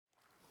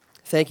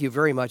Thank you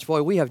very much.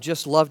 Boy, we have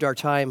just loved our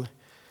time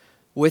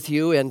with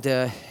you and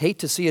hate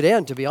to see it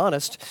end, to be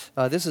honest.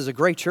 This is a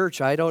great church.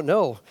 I don't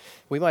know.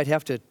 We might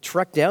have to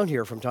trek down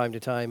here from time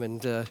to time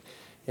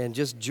and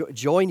just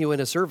join you in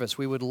a service.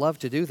 We would love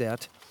to do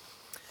that.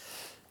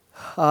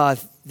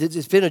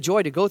 It's been a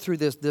joy to go through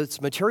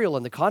this material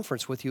in the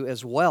conference with you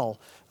as well.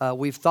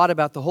 We've thought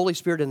about the Holy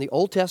Spirit in the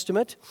Old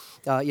Testament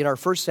in our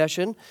first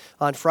session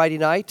on Friday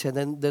night,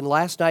 and then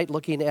last night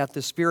looking at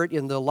the Spirit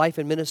in the life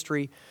and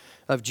ministry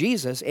of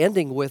Jesus,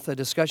 ending with a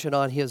discussion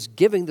on His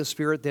giving the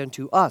Spirit then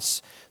to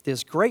us,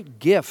 this great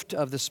gift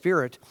of the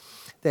Spirit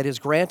that is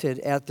granted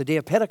at the day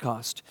of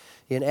Pentecost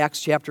in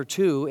Acts chapter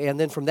 2. And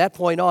then from that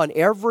point on,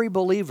 every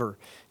believer,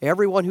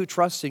 everyone who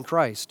trusts in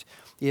Christ,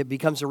 it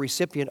becomes a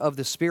recipient of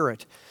the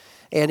Spirit.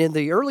 And in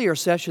the earlier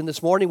session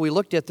this morning, we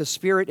looked at the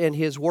Spirit and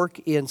His work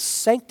in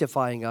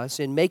sanctifying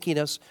us, in making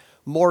us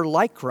more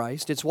like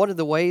Christ. It's one of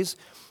the ways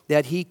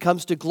that He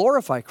comes to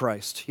glorify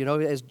Christ. You know,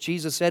 as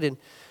Jesus said in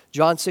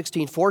John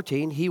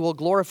 16:14, He will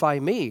glorify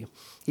me.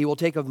 He will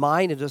take of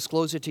mine and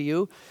disclose it to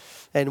you.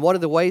 And one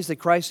of the ways that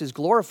Christ is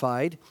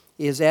glorified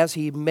is as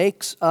He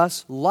makes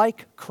us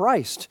like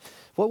Christ.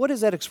 What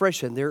is that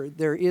expression?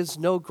 There is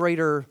no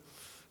greater,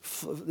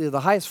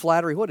 the highest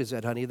flattery, what is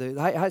that, honey? The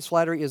highest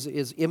flattery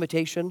is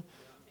imitation,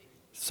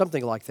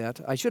 something like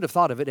that. I should have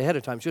thought of it ahead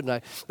of time, shouldn't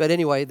I? But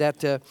anyway,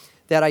 that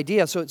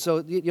idea.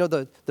 So you know,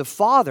 the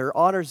Father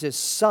honors His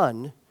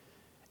Son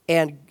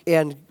and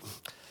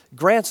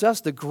grants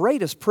us the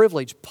greatest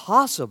privilege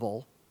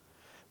possible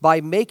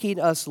by making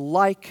us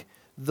like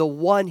the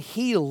one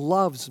He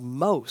loves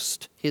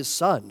most, His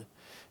Son.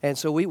 And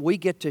so we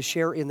get to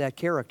share in that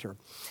character.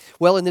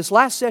 Well, in this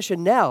last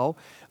session now,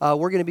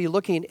 we're going to be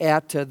looking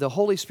at the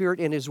Holy Spirit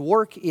and His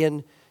work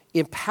in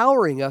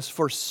empowering us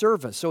for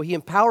service. So He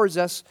empowers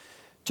us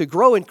to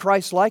grow in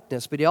Christ's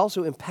likeness, but He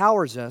also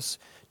empowers us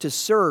to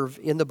serve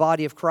in the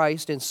body of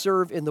Christ and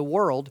serve in the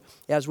world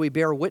as we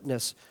bear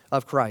witness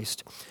of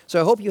Christ. So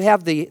I hope you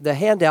have the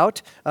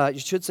handout. You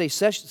should say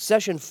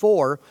session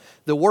 4,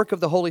 the work of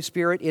the Holy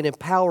Spirit in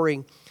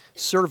empowering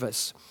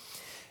service.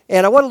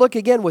 And I want to look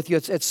again with you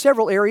at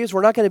several areas.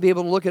 We're not going to be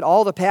able to look at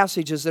all the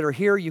passages that are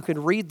here. You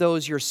can read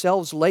those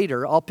yourselves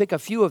later. I'll pick a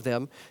few of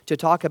them to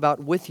talk about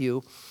with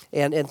you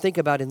and think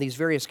about in these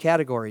various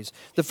categories.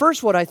 The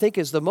first one, I think,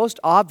 is the most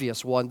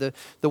obvious one,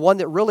 the one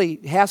that really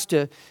has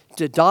to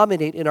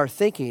dominate in our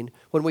thinking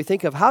when we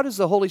think of how does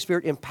the Holy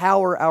Spirit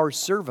empower our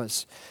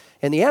service?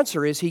 And the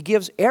answer is He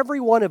gives every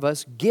one of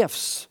us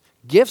gifts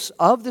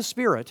of the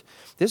Spirit.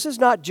 This is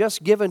not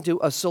just given to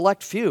a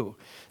select few.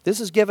 This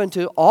is given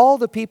to all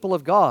the people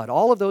of God,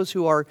 all of those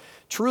who are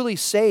truly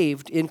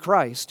saved in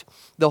Christ.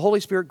 The Holy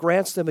Spirit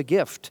grants them a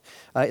gift,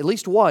 at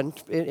least one,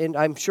 and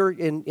I'm sure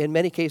in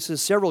many cases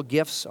several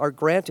gifts are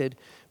granted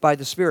by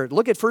the Spirit.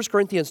 Look at 1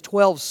 Corinthians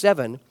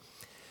 12:7,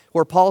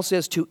 where Paul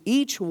says, to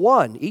each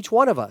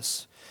one of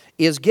us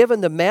is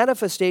given the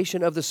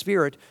manifestation of the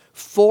Spirit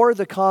for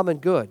the common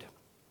good.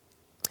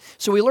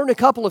 So we learn a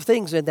couple of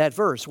things in that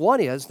verse.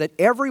 One is that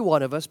every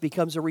one of us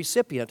becomes a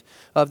recipient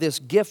of this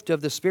gift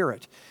of the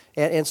Spirit.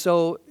 And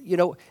so, you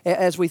know,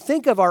 as we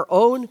think of our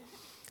own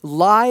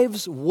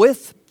lives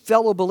with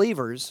fellow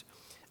believers,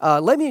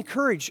 let me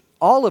encourage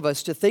all of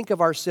us to think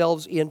of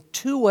ourselves in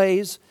two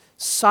ways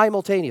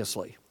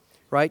simultaneously,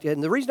 right?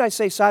 And the reason I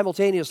say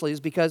simultaneously is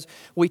because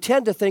we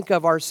tend to think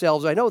of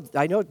ourselves, I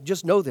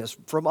just know this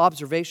from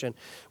observation,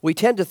 we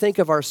tend to think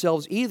of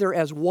ourselves either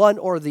as one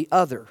or the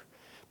other.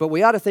 But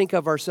we ought to think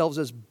of ourselves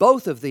as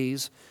both of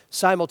these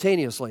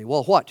simultaneously.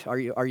 Well, what are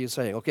you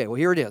saying? Okay, well,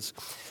 here it is.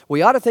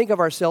 We ought to think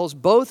of ourselves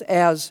both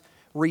as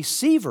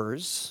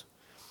receivers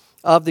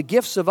of the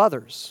gifts of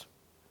others.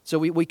 So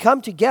we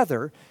come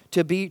together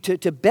to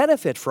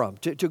benefit from,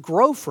 to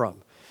grow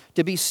from,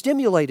 to be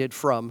stimulated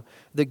from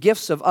the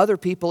gifts of other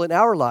people in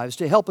our lives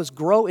to help us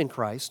grow in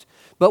Christ.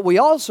 But we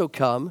also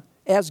come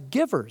as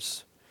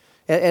givers,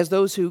 as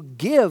those who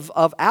give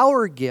of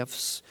our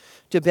gifts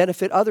to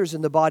benefit others in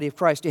the body of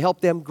Christ, to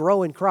help them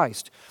grow in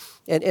Christ.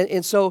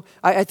 And so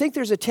I think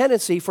there's a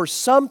tendency for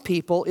some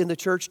people in the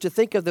church to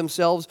think of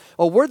themselves,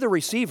 oh, we're the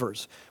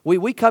receivers.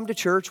 We come to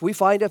church, we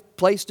find a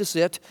place to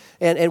sit,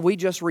 and we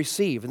just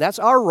receive. And that's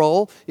our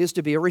role, is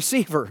to be a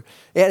receiver.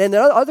 And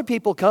then other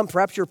people come,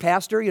 perhaps your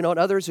pastor, you know, and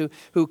others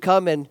who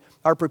come and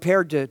are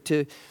prepared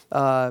to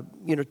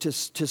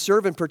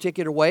serve in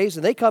particular ways,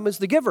 and they come as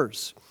the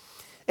givers.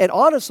 And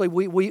honestly,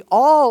 we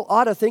all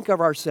ought to think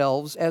of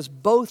ourselves as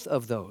both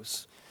of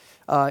those.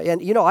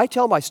 And, you know, I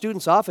tell my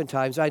students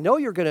oftentimes, I know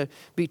you're going to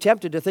be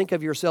tempted to think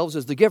of yourselves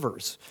as the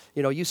givers.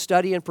 You know, you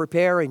study and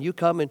prepare and you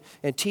come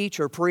and teach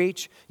or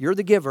preach. You're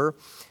the giver.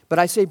 But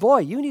I say, boy,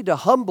 you need to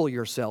humble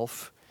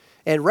yourself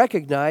and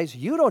recognize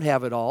you don't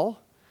have it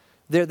all.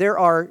 There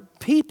are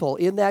people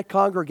in that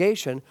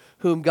congregation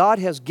whom God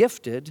has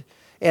gifted,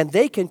 and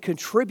they can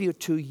contribute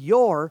to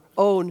your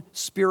own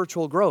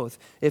spiritual growth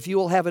if you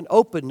will have an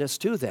openness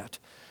to that.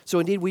 So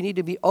indeed, we need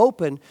to be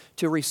open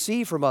to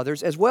receive from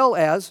others, as well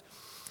as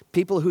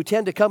people who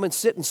tend to come and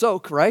sit and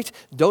soak, right?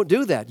 Don't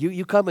do that.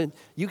 You come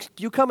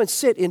and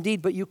sit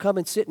indeed, but you come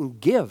and sit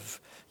and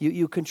give.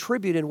 You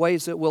contribute in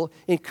ways that will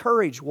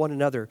encourage one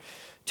another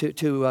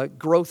to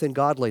growth in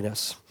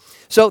godliness.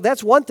 So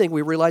that's one thing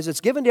we realize.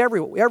 It's given to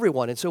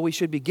everyone, and so we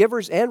should be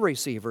givers and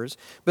receivers.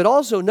 But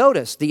also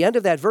notice the end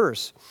of that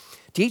verse.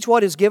 To each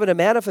one is given a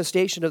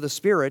manifestation of the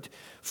Spirit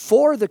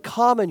for the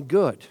common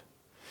good.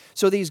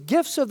 So these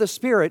gifts of the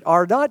Spirit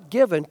are not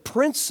given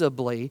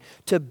principally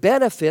to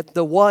benefit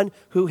the one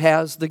who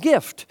has the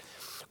gift.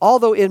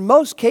 Although in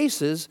most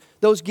cases,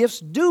 those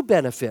gifts do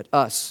benefit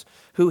us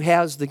who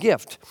has the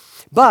gift.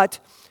 But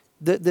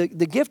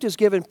the gift is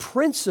given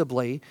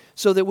principally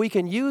so that we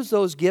can use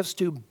those gifts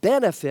to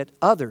benefit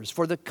others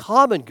for the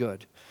common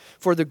good,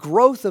 for the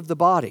growth of the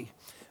body,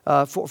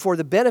 for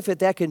the benefit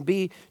that can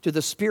be to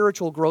the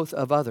spiritual growth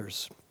of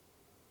others.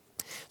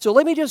 So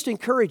let me just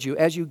encourage you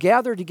as you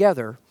gather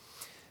together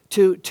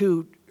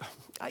to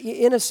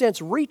in a sense,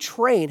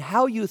 retrain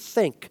how you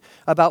think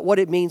about what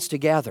it means to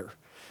gather.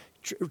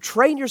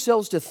 Train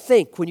yourselves to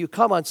think when you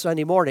come on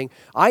Sunday morning,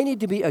 I need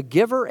to be a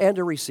giver and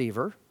a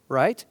receiver,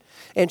 right?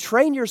 And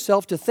train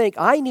yourself to think,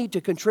 I need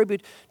to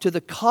contribute to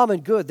the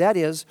common good. That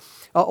is,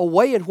 a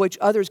way in which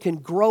others can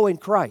grow in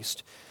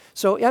Christ.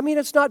 So, I mean,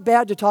 it's not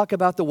bad to talk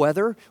about the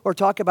weather or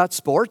talk about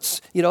sports,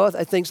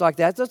 things like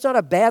that. That's not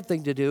a bad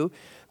thing to do.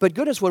 But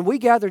goodness, when we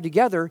gather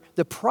together,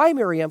 the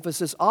primary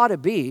emphasis ought to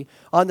be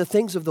on the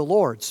things of the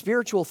Lord,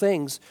 spiritual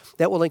things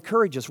that will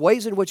encourage us,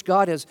 ways in which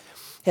God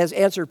has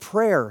answered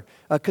prayer,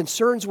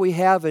 concerns we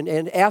have,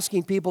 and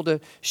asking people to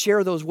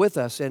share those with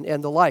us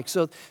and the like,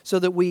 so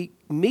that we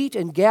meet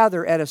and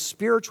gather at a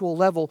spiritual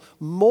level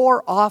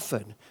more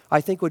often,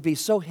 I think would be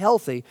so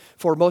healthy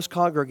for most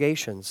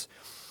congregations.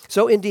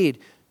 So indeed,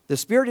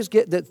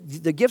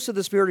 the gifts of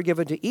the Spirit are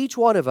given to each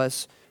one of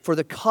us for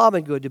the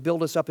common good to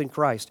build us up in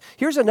Christ.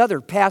 Here's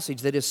another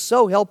passage that is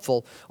so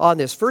helpful on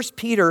this. 1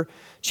 Peter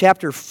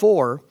chapter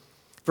 4,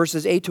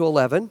 verses 8 to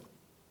 11.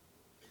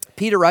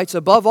 Peter writes,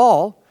 above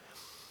all,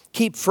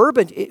 keep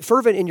fervent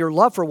in your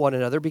love for one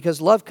another,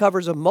 because love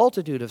covers a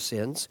multitude of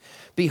sins.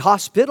 Be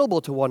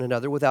hospitable to one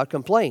another without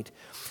complaint.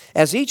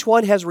 As each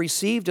one has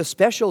received a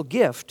special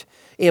gift,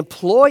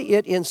 employ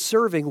it in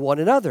serving one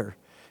another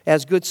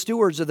as good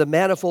stewards of the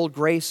manifold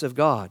grace of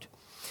God.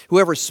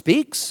 Whoever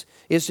speaks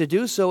is to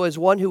do so as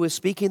one who is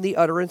speaking the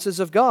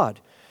utterances of God.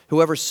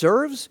 Whoever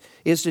serves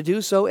is to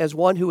do so as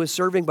one who is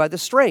serving by the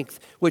strength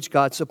which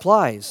God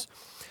supplies,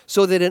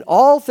 so that in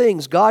all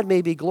things God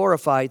may be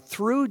glorified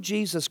through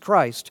Jesus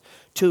Christ,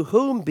 to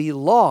whom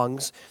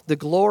belongs the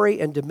glory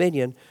and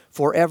dominion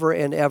forever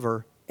and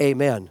ever.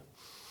 Amen.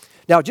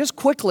 Now, just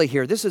quickly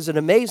here, this is an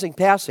amazing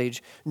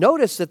passage.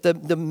 Notice that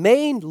the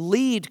main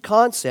lead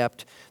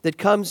concept that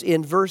comes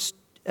in verse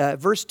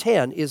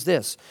 10 is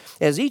this.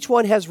 As each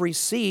one has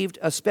received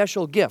a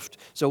special gift.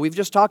 So we've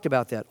just talked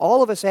about that.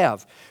 All of us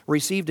have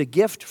received a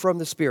gift from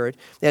the Spirit.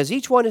 As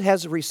each one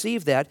has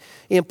received that,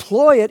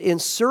 employ it in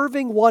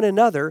serving one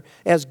another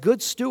as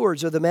good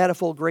stewards of the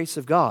manifold grace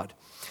of God.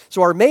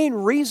 So our main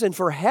reason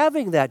for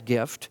having that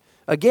gift,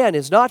 again,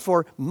 is not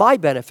for my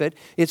benefit.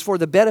 It's for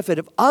the benefit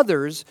of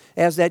others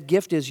as that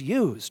gift is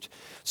used.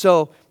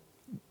 So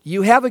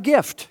you have a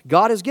gift.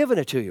 God has given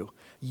it to you.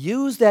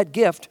 Use that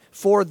gift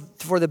for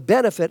the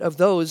benefit of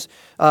those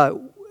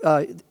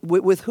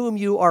with whom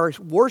you are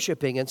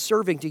worshiping and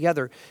serving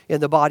together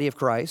in the body of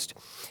Christ.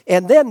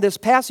 And then this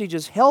passage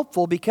is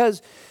helpful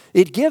because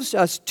it gives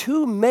us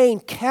two main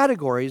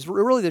categories,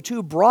 really the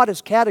two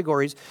broadest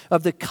categories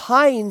of the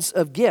kinds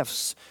of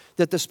gifts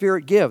that the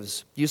Spirit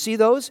gives. You see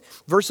those?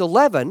 Verse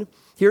 11,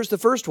 here's the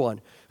first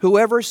one.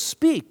 Whoever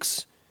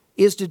speaks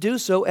is to do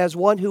so as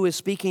one who is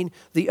speaking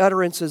the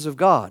utterances of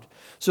God.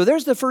 So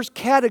there's the first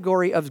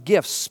category of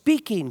gifts,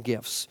 speaking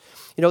gifts.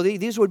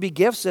 These would be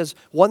gifts as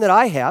one that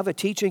I have, a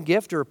teaching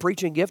gift or a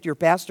preaching gift your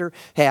pastor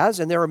has,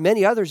 and there are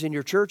many others in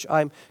your church,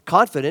 I'm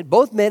confident.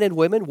 Both men and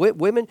women.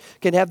 Women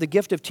can have the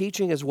gift of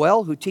teaching as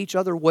well, who teach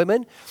other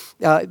women.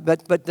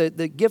 But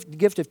the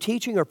gift of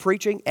teaching or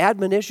preaching,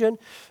 admonition,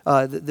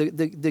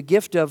 the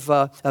gift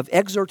of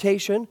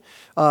exhortation,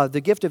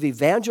 the gift of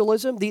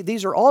evangelism,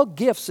 these are all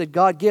gifts that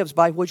God gives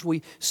by which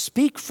we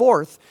speak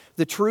forth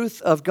the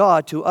truth of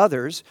God to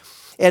others.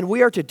 And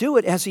we are to do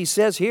it, as he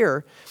says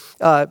here,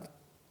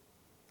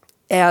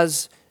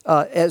 as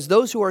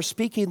those who are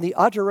speaking the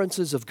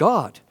utterances of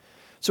God.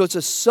 So it's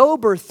a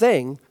sober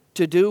thing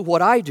to do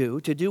what I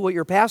do, to do what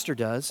your pastor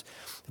does,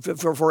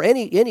 for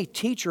any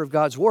teacher of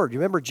God's Word.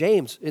 Remember,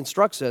 James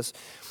instructs us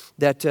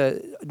that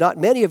not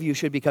many of you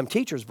should become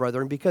teachers,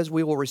 brethren, because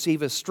we will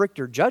receive a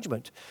stricter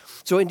judgment.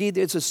 So indeed,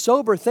 it's a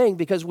sober thing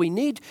because we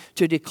need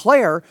to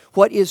declare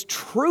what is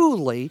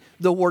truly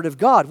the Word of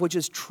God, which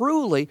is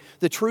truly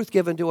the truth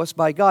given to us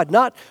by God.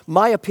 Not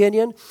my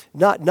opinion,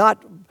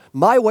 not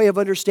my way of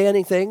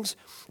understanding things,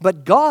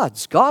 but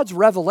God's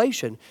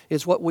revelation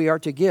is what we are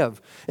to give.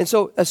 And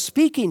so a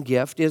speaking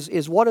gift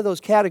is one of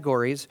those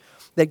categories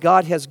that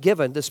God has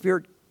given. The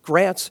Spirit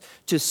grants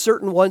to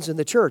certain ones in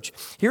the church.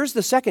 Here's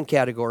the second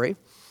category.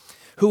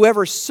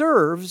 Whoever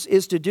serves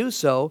is to do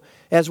so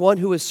as one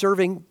who is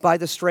serving by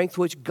the strength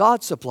which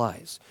God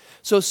supplies.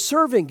 So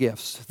serving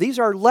gifts, these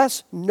are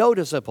less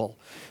noticeable.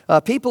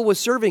 People with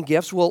serving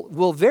gifts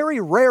will very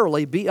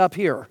rarely be up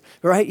here,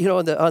 right?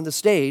 On the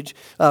stage,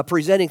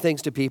 presenting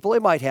things to people.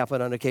 It might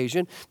happen on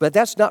occasion, but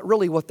that's not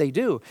really what they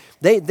do.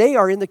 They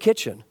are in the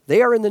kitchen.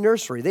 They are in the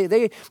nursery.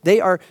 They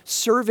are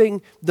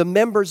serving the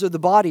members of the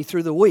body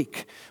through the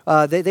week.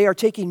 They are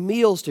taking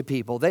meals to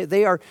people.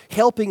 They are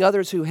helping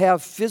others who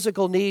have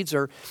physical needs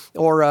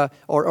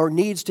or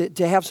needs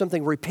to have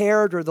something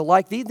repaired or the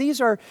like.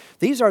 These are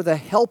the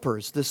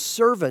helpers, the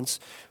servants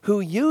who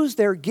use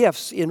their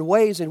gifts in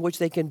ways in which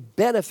they can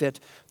benefit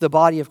the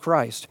body of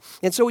Christ.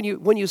 And so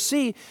when you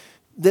see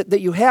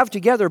that you have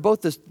together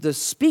both the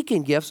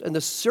speaking gifts and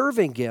the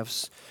serving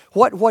gifts,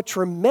 what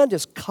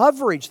tremendous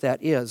coverage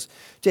that is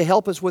to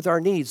help us with our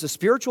needs, the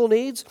spiritual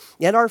needs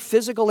and our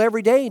physical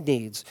everyday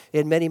needs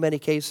in many, many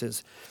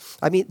cases.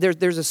 I mean,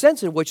 there's a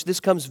sense in which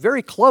this comes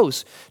very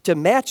close to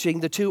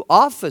matching the two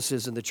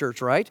offices in the church,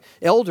 right?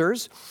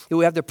 Elders, who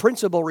have the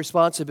principal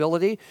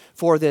responsibility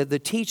for the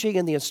teaching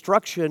and the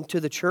instruction to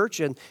the church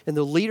and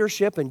the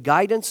leadership and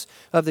guidance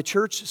of the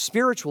church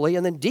spiritually,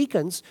 and then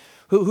deacons,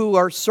 who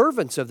are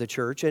servants of the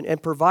church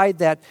and provide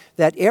that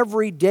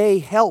everyday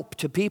help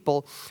to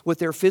people with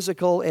their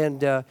physical and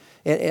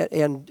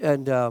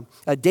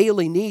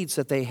daily needs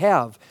that they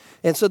have.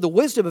 And so the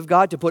wisdom of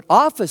God to put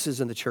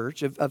offices in the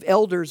church of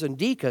elders and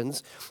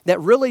deacons that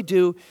really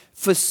do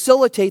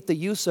facilitate the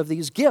use of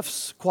these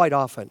gifts quite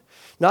often.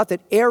 Not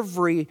that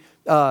every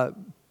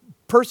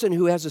person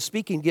who has a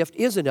speaking gift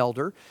is an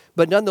elder,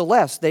 but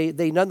nonetheless,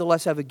 they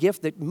nonetheless have a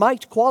gift that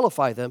might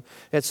qualify them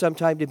at some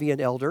time to be an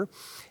elder.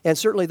 And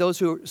certainly those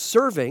who are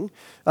serving,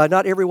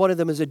 not every one of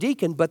them is a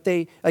deacon, but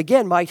they,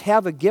 again, might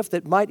have a gift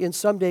that might in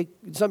someday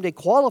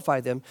qualify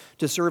them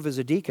to serve as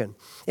a deacon.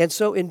 And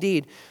so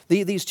indeed,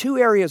 these two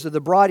areas are the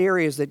broad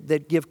areas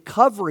that give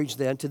coverage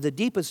then to the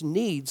deepest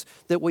needs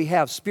that we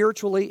have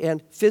spiritually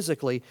and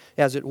physically,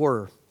 as it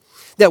were.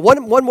 Now,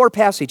 one more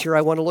passage here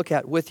I want to look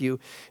at with you,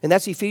 and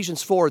that's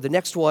Ephesians 4, the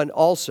next one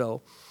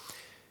also.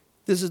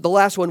 This is the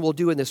last one we'll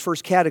do in this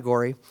first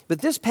category.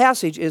 But this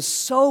passage is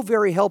so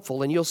very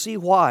helpful, and you'll see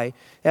why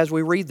as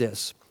we read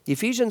this.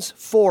 Ephesians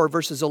 4,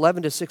 verses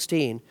 11 to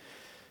 16,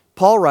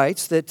 Paul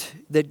writes that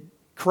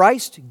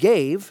Christ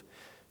gave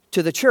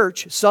to the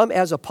church some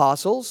as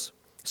apostles,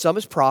 some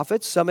as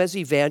prophets, some as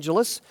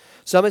evangelists,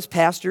 some as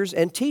pastors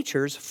and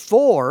teachers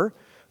for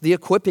the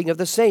equipping of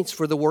the saints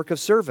for the work of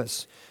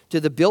service,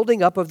 to the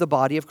building up of the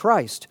body of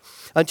Christ,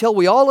 until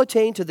we all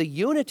attain to the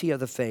unity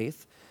of the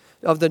faith,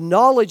 of the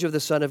knowledge of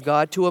the Son of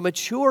God, to a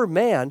mature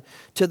man,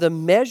 to the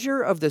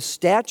measure of the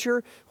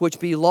stature which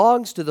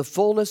belongs to the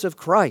fullness of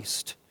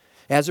Christ.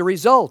 As a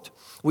result,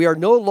 we are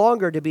no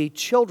longer to be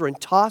children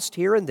tossed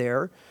here and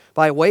there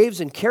by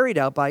waves and carried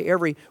out by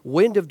every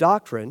wind of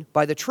doctrine,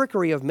 by the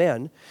trickery of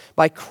men,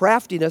 by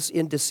craftiness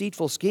in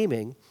deceitful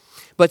scheming,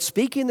 but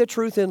speaking the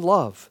truth in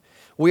love.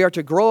 We are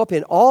to grow up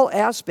in all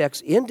aspects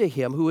into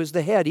Him who is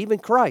the head, even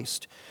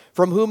Christ,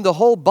 from whom the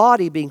whole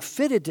body, being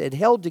fitted and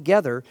held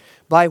together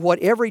by what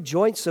every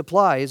joint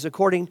supplies,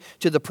 according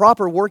to the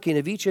proper working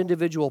of each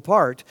individual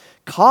part,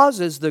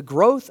 causes the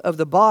growth of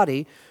the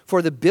body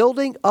for the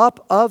building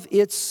up of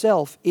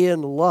itself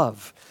in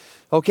love.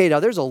 Okay, now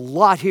there's a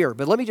lot here,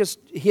 but let me just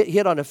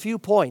hit on a few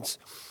points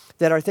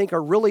that I think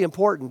are really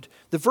important.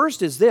 The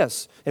first is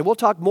this, and we'll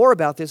talk more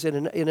about this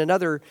in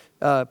another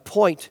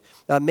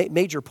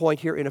major point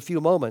here in a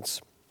few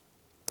moments.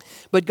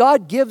 But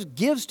God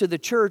gives to the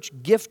church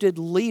gifted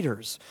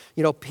leaders.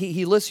 You know,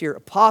 he lists here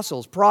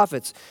apostles,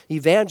 prophets,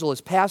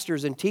 evangelists,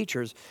 pastors, and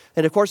teachers.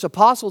 And of course,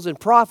 apostles and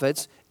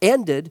prophets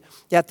ended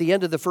at the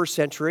end of the first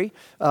century,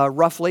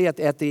 roughly at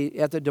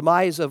the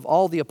demise of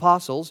all the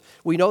apostles.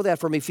 We know that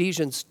from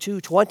Ephesians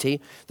 2:20.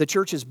 The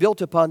church is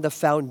built upon the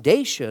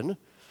foundation.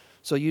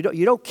 So you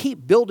don't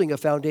keep building a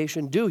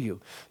foundation, do you?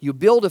 You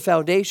build a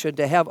foundation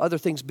to have other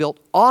things built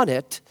on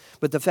it,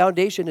 but the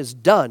foundation is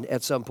done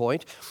at some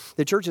point.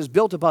 The church is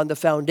built upon the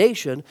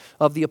foundation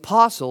of the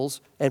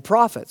apostles and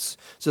prophets.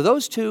 So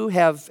those two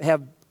have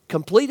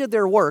completed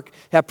their work,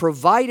 have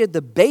provided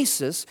the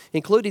basis,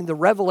 including the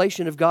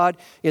revelation of God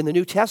in the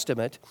New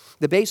Testament,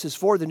 the basis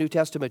for the New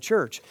Testament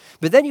church.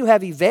 But then you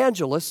have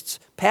evangelists,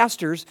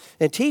 pastors,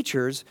 and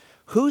teachers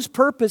whose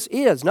purpose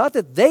is not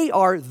that they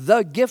are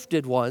the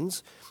gifted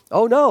ones.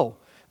 Oh no,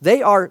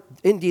 they are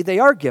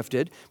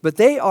gifted, but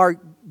they are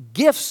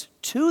gifts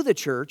to the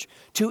church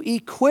to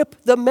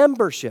equip the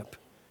membership.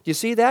 Do you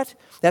see that?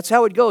 That's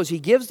how it goes. He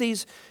gives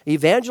these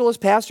evangelists,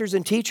 pastors,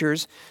 and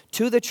teachers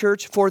to the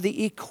church for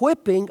the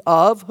equipping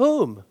of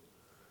whom?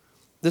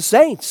 The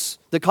saints,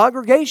 the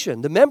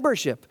congregation, the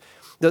membership,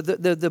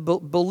 the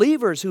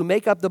believers who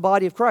make up the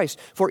body of Christ,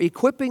 for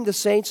equipping the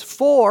saints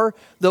for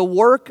the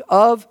work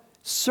of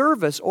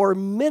service or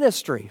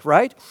ministry,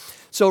 right?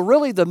 So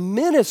really the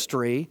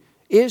ministry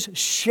is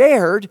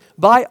shared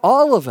by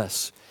all of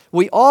us.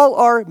 We all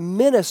are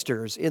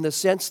ministers in the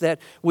sense that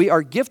we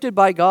are gifted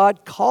by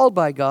God, called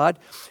by God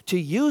to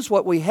use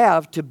what we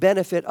have to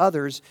benefit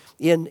others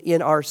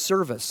in our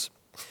service.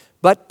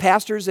 But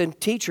pastors and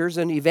teachers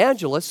and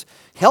evangelists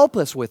help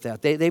us with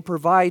that. They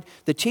provide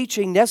the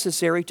teaching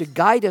necessary to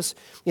guide us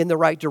in the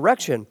right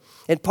direction.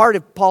 And part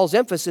of Paul's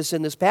emphasis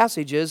in this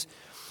passage is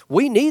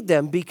we need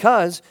them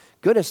because,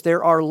 goodness,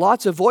 there are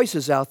lots of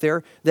voices out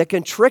there that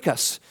can trick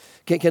us,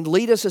 can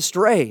lead us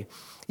astray.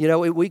 You know,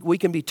 we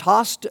can be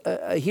tossed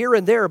here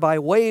and there by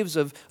waves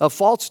of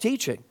false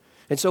teaching.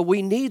 And so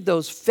we need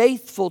those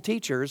faithful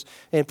teachers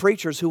and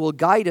preachers who will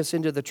guide us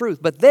into the truth.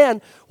 But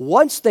then,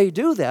 once they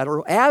do that,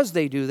 or as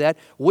they do that,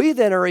 we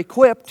then are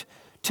equipped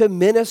to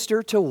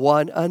minister to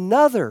one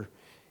another.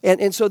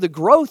 And so the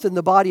growth in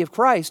the body of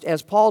Christ,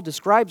 as Paul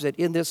describes it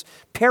in this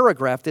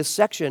paragraph, this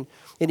section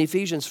in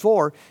Ephesians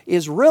 4,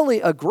 is really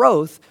a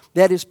growth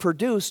that is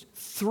produced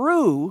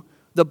through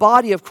the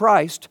body of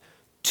Christ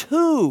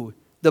to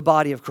the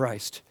body of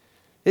Christ.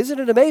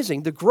 Isn't it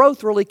amazing? The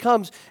growth really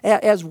comes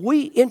as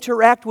we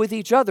interact with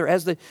each other,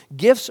 as the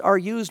gifts are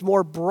used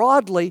more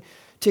broadly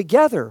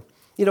together.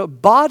 You know,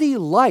 body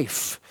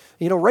life.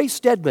 You know, Ray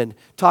Stedman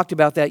talked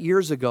about that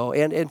years ago,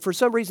 and for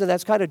some reason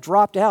that's kind of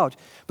dropped out.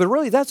 But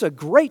really, that's a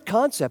great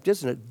concept,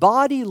 isn't it?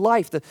 Body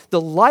life,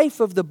 the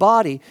life of the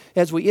body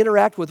as we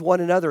interact with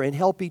one another and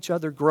help each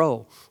other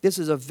grow. This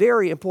is a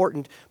very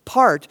important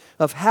part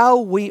of how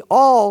we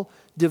all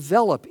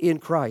develop in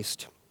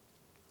Christ.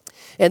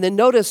 And then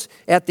notice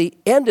at the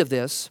end of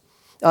this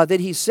that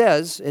he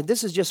says, and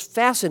this is just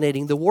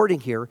fascinating, the wording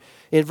here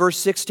in verse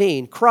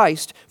 16,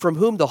 Christ, from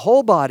whom the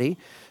whole body,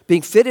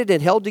 being fitted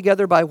and held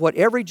together by what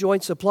every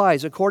joint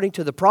supplies according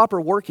to the proper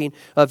working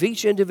of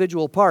each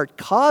individual part,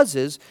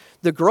 causes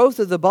the growth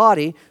of the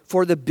body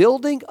for the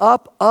building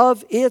up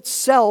of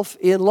itself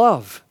in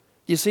love.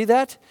 You see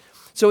that?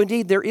 So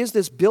indeed, there is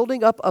this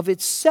building up of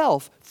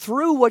itself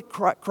through what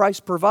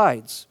Christ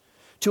provides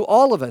to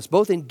all of us,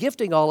 both in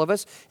gifting all of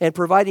us and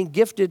providing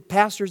gifted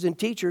pastors and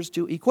teachers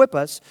to equip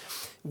us.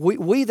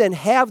 We then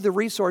have the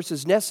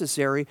resources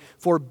necessary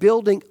for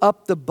building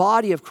up the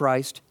body of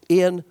Christ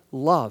in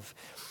love.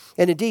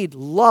 And indeed,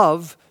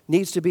 love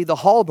needs to be the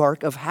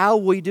hallmark of how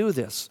we do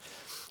this.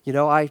 You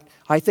know, I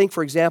think,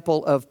 for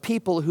example, of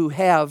people who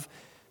have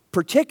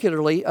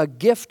particularly a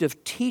gift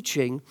of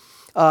teaching,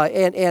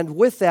 and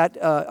with that,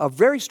 a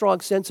very strong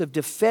sense of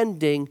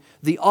defending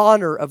the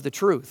honor of the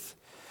truth.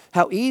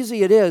 How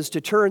easy it is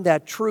to turn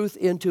that truth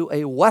into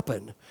a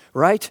weapon,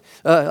 right?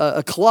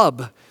 A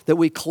club, that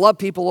we club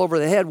people over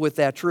the head with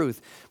that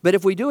truth. But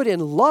if we do it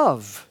in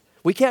love,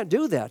 we can't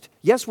do that.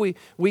 Yes, we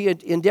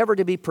endeavor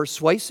to be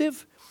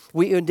persuasive.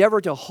 We endeavor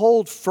to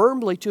hold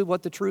firmly to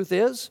what the truth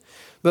is.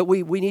 But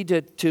we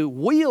need to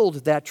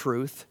wield that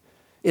truth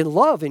in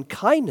love, in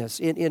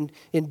kindness, in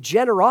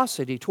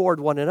generosity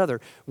toward one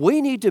another. We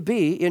need to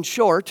be, in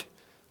short,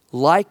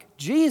 like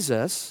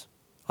Jesus,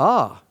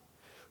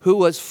 who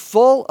was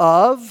full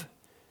of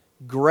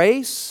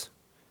grace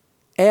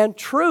and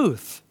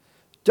truth.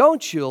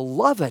 Don't you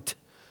love it?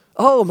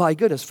 Oh my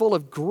goodness, full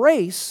of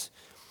grace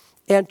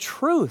and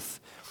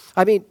truth.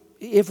 I mean,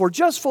 if we're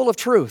just full of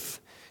truth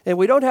and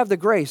we don't have the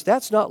grace,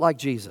 that's not like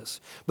Jesus.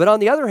 But on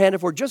the other hand,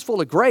 if we're just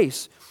full of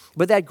grace,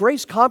 but that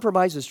grace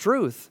compromises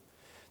truth,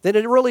 then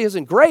it really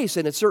isn't grace,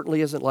 and it certainly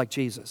isn't like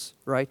Jesus,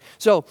 right?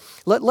 So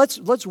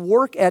let's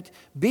work at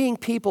being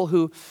people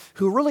who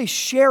really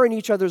share in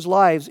each other's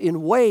lives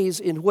in ways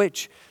in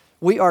which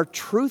we are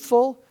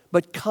truthful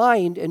but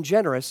kind and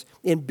generous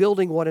in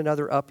building one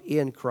another up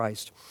in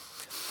Christ.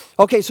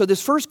 Okay, so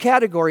this first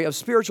category of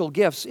spiritual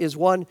gifts is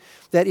one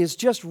that is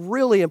just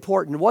really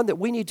important, one that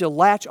we need to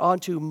latch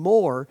onto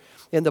more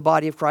in the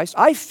body of Christ.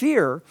 I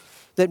fear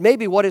that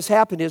maybe what has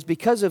happened is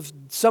because of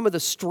some of the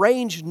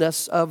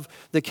strangeness of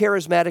the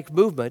charismatic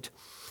movement,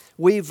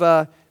 we've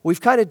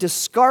kind of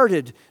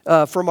discarded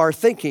from our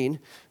thinking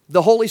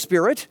the Holy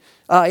Spirit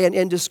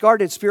and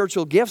discarded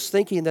spiritual gifts,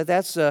 thinking that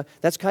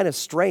that's kind of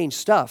strange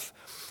stuff.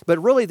 But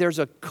really, there's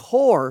a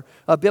core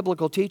of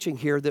biblical teaching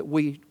here that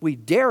we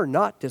dare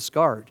not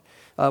discard.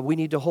 We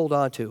need to hold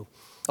on to.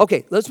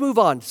 Okay, let's move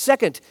on.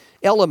 Second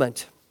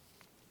element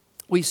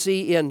we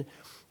see in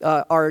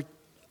our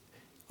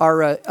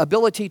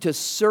ability to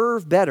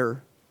serve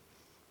better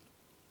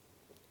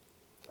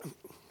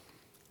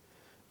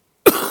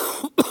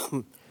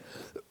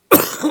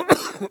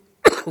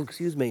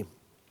excuse me,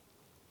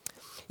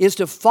 is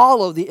to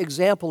follow the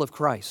example of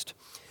Christ.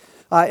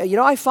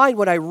 I find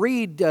when I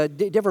read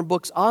different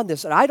books on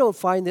this, and I don't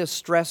find this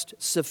stressed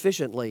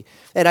sufficiently.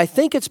 And I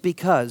think it's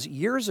because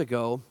years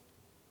ago,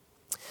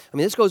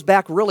 this goes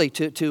back really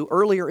to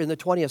earlier in the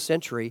 20th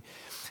century,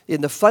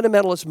 in the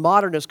fundamentalist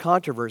modernist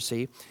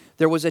controversy,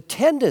 there was a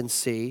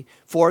tendency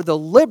for the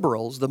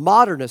liberals, the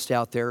modernists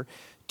out there,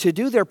 to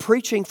do their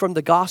preaching from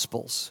the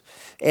Gospels.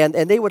 And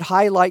they would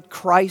highlight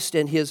Christ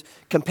and his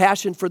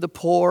compassion for the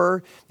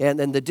poor and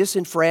the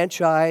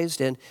disenfranchised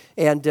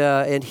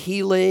and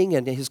healing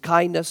and his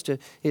kindness, to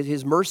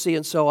his mercy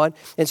and so on.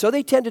 And so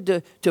they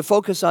tended to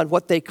focus on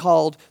what they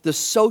called the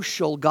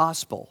social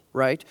gospel,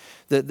 right?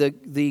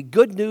 The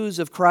good news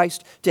of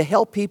Christ to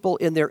help people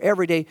in their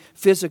everyday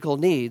physical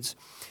needs.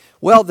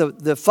 Well, the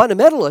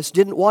fundamentalists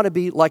didn't want to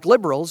be like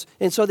liberals,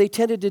 and so they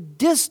tended to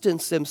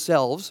distance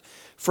themselves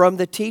from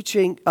the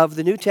teaching of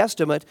the New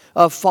Testament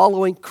of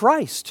following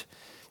Christ.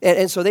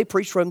 And so they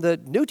preached from the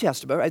New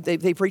Testament. Right?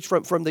 They preached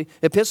from the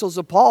epistles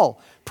of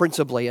Paul,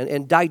 principally,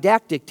 and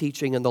didactic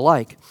teaching and the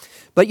like.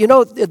 But you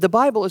know, the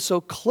Bible is so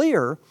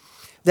clear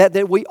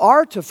that we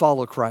are to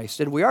follow Christ,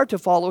 and we are to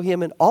follow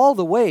him in all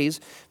the ways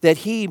that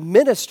he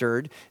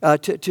ministered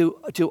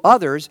to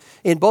others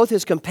in both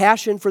his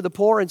compassion for the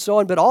poor and so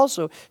on, but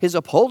also his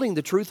upholding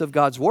the truth of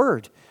God's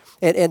word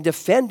and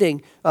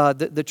defending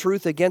the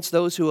truth against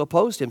those who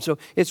opposed him. So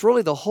it's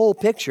really the whole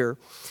picture.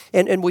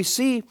 And we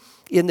see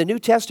in the New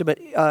Testament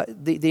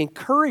the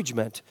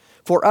encouragement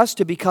for us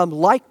to become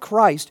like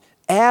Christ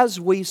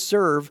as we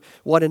serve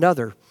one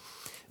another.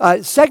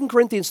 2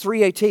 Corinthians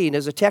 3:18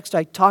 is a text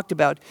I talked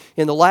about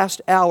in the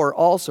last hour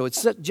also.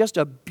 It's just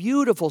a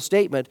beautiful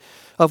statement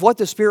of what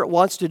the Spirit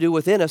wants to do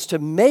within us to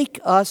make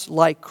us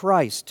like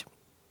Christ.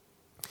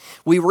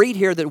 We read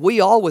here that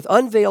we all with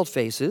unveiled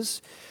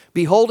faces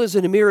behold as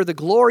in a mirror the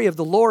glory of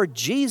the Lord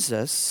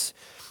Jesus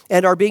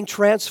and are being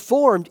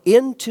transformed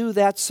into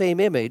that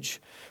same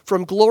image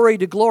from glory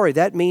to glory.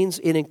 That means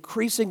in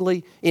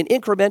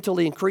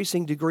incrementally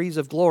increasing degrees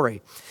of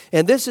glory.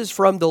 And this is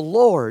from the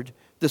Lord,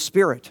 the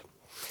Spirit.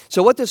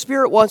 So what the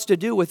Spirit wants to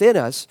do within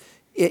us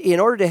in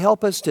order to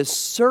help us to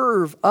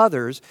serve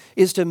others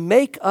is to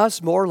make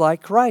us more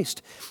like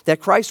Christ. That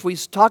Christ we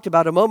talked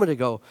about a moment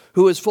ago,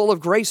 who is full of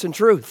grace and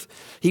truth.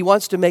 He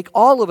wants to make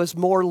all of us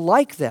more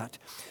like that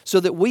so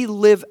that we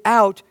live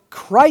out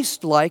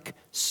Christ-like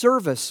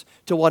service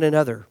to one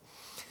another.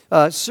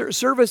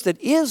 Service that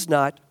is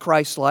not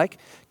Christ-like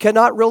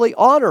cannot really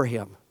honor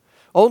him.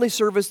 Only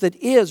service that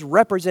is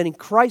representing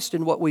Christ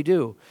in what we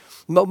do,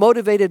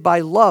 motivated by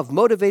love,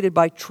 motivated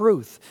by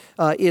truth,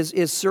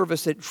 is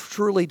service that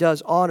truly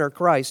does honor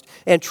Christ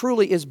and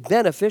truly is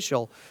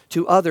beneficial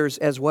to others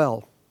as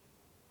well.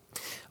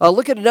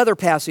 Look at another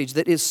passage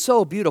that is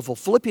so beautiful.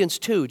 Philippians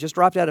 2, just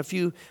dropped out a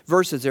few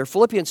verses there.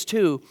 Philippians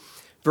 2,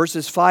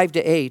 verses 5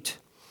 to 8,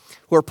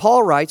 where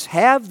Paul writes,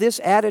 "Have this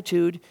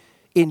attitude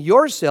in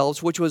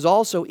yourselves, which was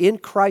also in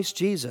Christ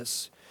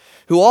Jesus,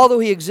 who, although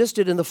he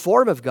existed in the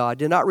form of God,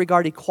 did not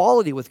regard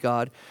equality with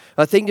God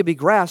a thing to be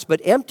grasped,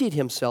 but emptied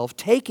himself,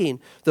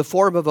 taking the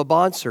form of a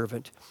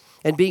bondservant,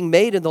 and being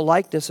made in the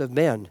likeness of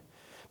men.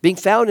 Being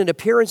found in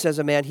appearance as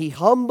a man, he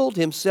humbled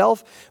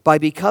himself by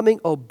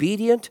becoming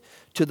obedient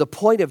to the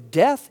point of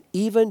death,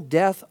 even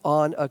death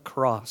on a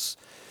cross."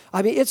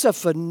 I mean, it's a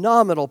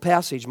phenomenal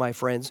passage, my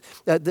friends.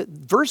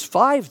 Verse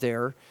 5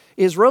 there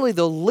is really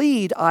the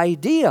lead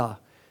idea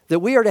that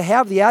we are to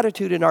have the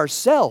attitude in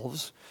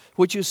ourselves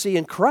which you see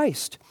in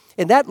Christ.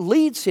 And that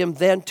leads him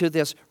then to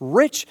this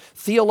rich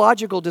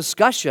theological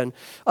discussion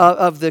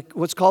of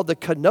what's called the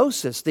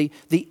kenosis,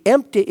 the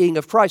emptying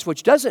of Christ,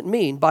 which doesn't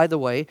mean, by the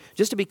way,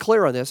 just to be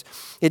clear on this,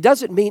 it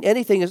doesn't mean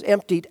anything is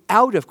emptied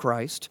out of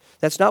Christ.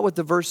 That's not what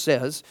the verse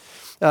says.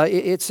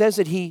 It says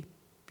that he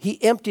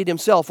emptied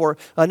himself, or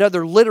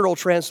another literal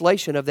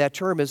translation of that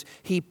term is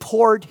he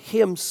poured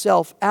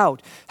himself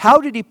out. How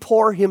did he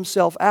pour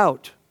himself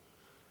out?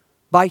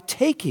 By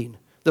taking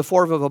the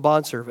form of a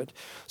bondservant.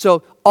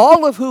 So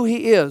all of who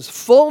he is,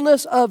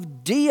 fullness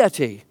of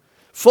deity,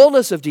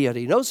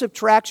 no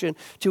subtraction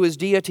to his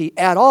deity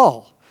at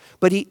all,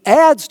 but he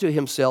adds to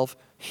himself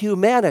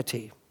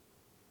humanity.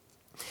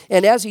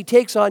 And as he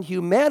takes on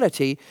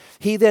humanity,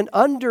 he then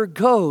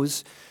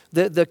undergoes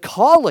the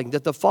calling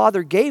that the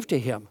Father gave to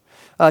him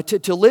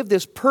to live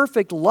this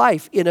perfect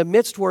life in a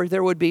midst where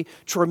there would be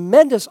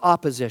tremendous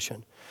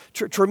opposition,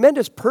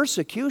 tremendous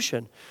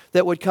persecution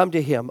that would come to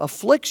him,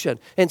 affliction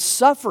and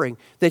suffering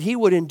that he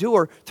would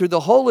endure through the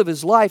whole of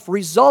his life,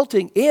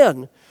 resulting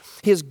in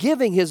his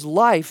giving his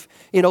life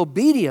in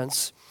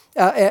obedience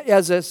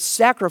as a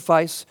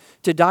sacrifice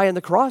to die on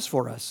the cross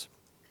for us.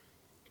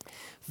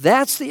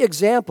 That's the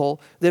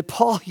example that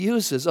Paul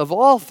uses of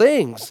all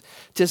things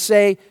to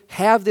say,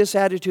 have this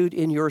attitude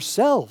in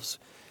yourselves,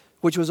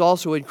 which was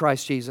also in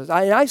Christ Jesus.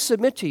 I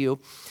submit to you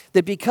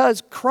that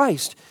because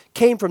Christ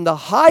came from the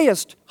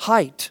highest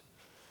height,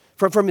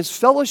 from his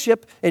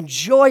fellowship and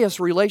joyous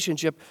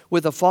relationship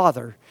with the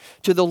Father,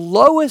 to the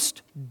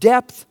lowest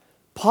depth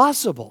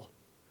possible,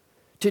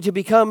 to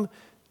become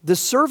the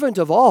servant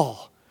of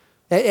all,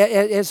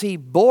 as he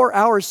bore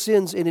our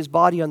sins in his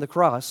body on the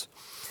cross,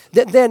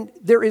 then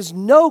there is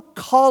no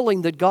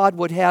calling that God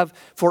would have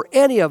for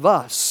any of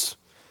us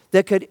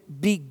that could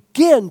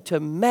begin to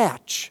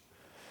match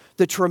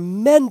the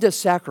tremendous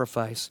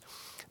sacrifice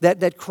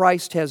that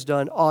Christ has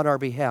done on our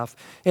behalf.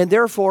 And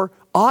therefore,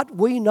 ought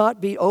we not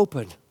be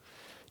open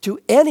to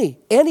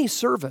any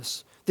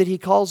service that he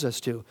calls us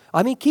to?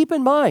 I mean, keep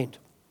in mind,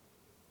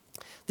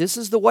 this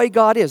is the way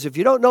God is. If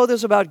you don't know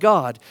this about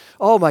God,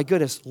 oh my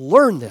goodness,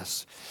 learn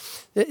this.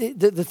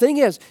 The thing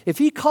is, if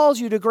he calls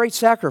you to great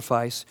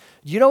sacrifice,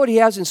 do you know what he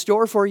has in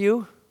store for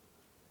you?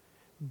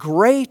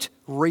 Great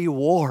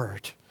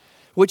reward.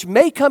 which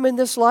may come in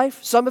this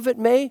life. Some of it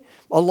may,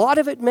 a lot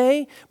of it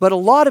may, but a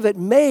lot of it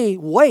may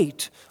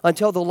wait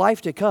until the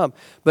life to come.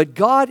 But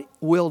God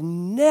will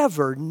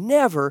never,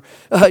 never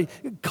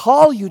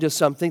call you to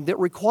something that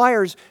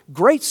requires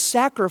great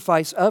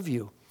sacrifice of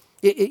you.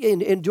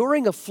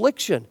 Enduring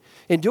affliction,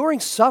 enduring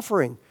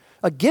suffering,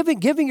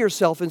 giving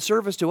yourself in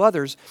service to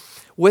others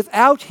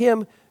without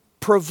Him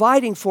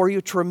providing for you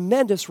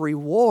tremendous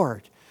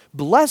reward.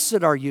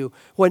 Blessed are you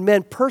when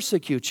men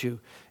persecute you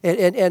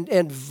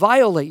and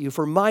violate you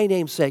for my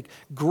name's sake.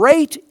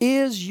 Great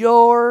is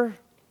your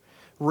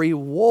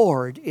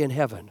reward in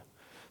heaven.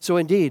 So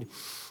indeed,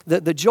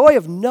 the joy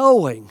of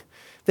knowing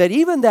that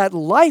even that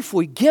life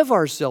we give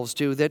ourselves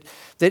to, that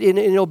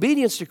in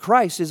obedience to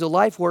Christ is a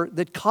life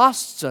that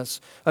costs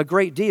us a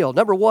great deal.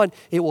 Number one,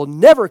 it will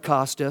never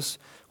cost us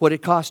what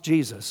it cost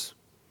Jesus.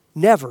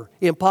 Never.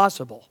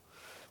 Impossible.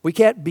 We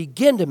can't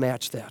begin to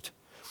match that.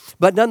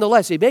 But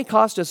nonetheless, it may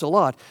cost us a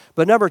lot.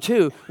 But number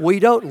two, we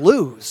don't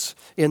lose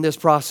in this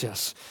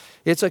process.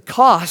 It's a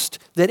cost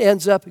that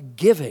ends up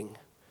giving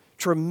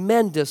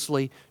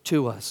tremendously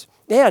to us.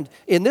 And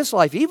in this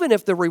life, even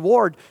if the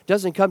reward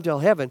doesn't come till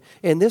heaven,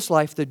 in this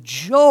life, the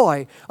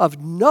joy of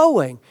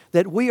knowing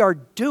that we are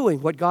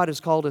doing what God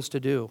has called us to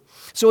do.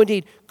 So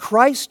indeed,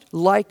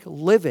 Christ-like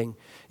living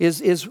is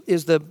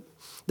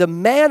the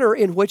manner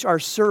in which our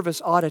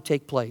service ought to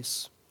take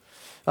place.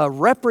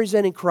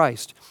 Representing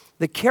Christ,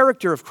 the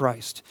character of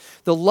Christ,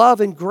 the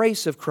love and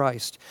grace of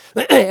Christ,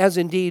 as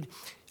indeed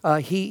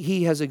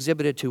He has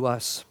exhibited to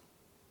us.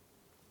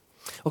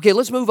 Okay,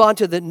 let's move on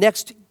to the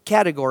next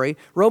category,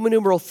 Roman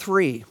numeral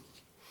 3.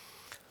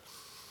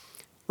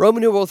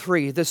 Roman numeral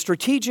 3, the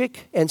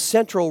strategic and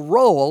central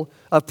role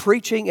of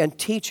preaching and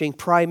teaching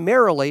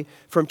primarily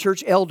from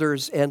church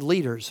elders and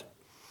leaders.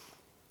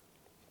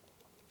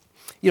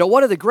 You know,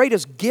 one of the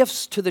greatest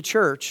gifts to the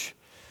church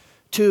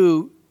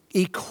to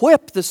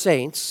equip the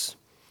saints,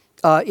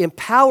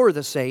 empower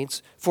the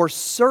saints for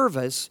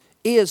service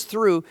is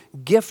through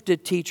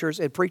gifted teachers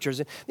and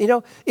preachers. You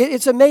know,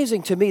 it's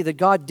amazing to me that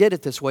God did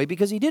it this way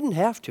because He didn't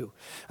have to.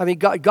 I mean,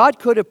 God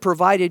could have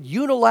provided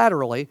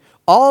unilaterally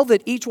all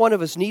that each one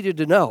of us needed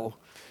to know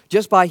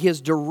just by His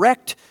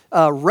direct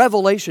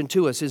revelation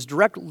to us, His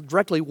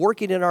directly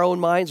working in our own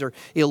minds or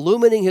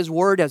illuminating His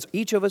Word as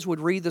each of us would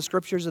read the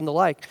Scriptures and the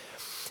like.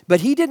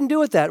 But He didn't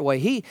do it that way.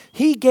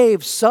 He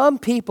gave some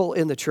people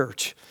in the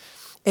church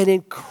an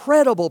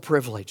incredible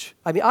privilege.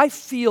 I mean, I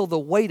feel the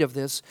weight of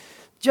this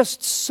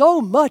just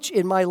so much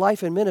in my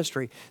life and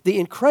ministry. The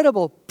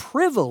incredible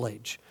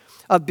privilege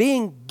of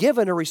being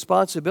given a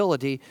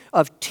responsibility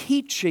of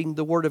teaching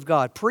the Word of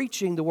God,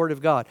 preaching the Word of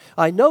God.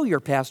 I know your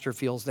pastor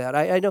feels that.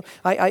 I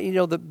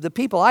know the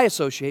people I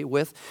associate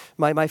with,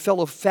 my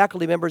fellow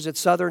faculty members at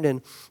Southern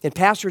and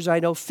pastors I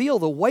know feel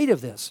the weight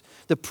of this,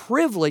 the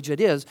privilege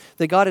it is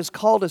that God has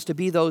called us to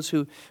be those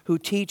who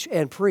teach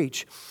and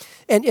preach.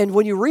 And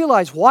when you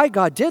realize why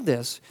God did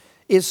this,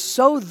 is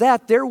so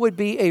that there would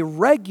be a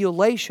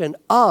regulation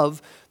of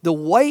the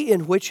way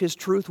in which His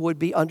truth would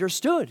be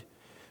understood.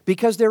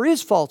 Because there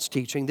is false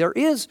teaching. There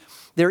is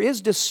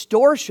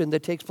distortion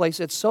that takes place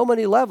at so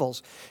many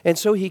levels. And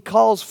so He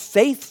calls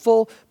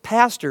faithful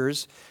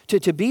pastors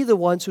to be the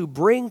ones who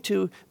bring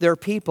to their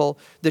people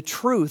the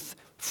truth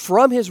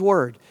from His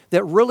Word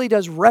that really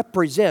does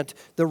represent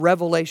the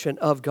revelation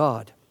of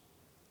God.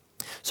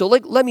 So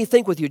let me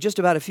think with you just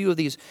about a few of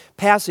these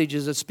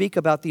passages that speak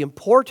about the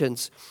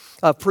importance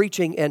of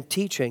preaching and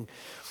teaching.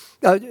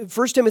 1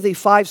 Timothy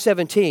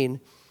 5:17,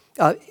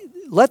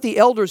 let the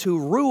elders who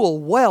rule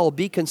well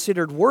be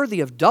considered worthy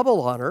of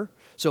double honor.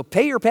 So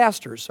pay your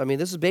pastors. I mean,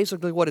 this is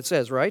basically what it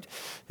says, right?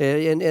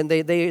 And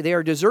they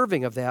are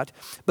deserving of that.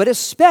 But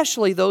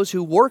especially those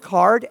who work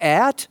hard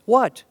at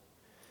what?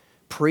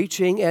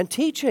 Preaching and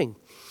teaching.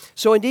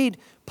 So indeed,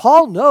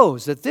 Paul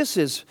knows that this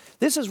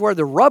is where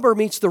the rubber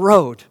meets the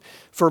road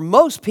for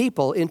most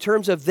people in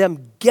terms of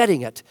them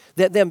getting it,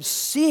 that them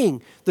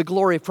seeing the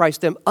glory of Christ,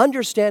 them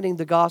understanding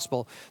the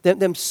gospel,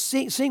 them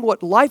seeing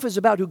what life is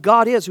about, who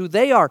God is, who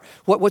they are,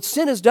 what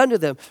sin has done to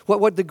them,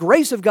 what the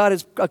grace of God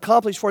has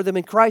accomplished for them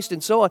in Christ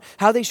and so on,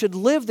 how they should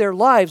live their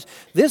lives.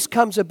 This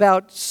comes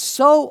about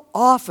so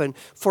often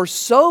for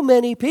so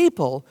many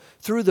people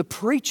through the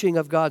preaching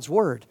of God's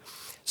Word.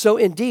 So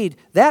indeed,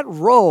 that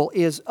role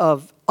is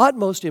of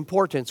utmost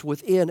importance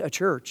within a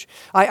church.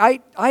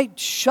 I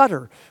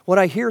shudder when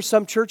I hear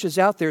some churches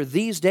out there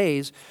these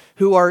days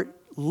who are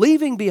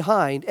leaving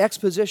behind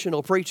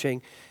expositional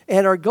preaching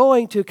and are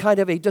going to kind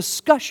of a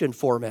discussion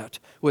format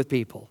with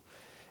people.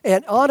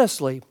 And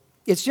honestly,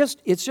 it's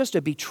just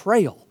a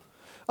betrayal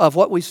of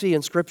what we see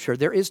in Scripture.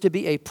 There is to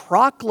be a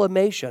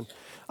proclamation.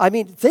 I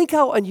mean, think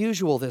how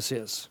unusual this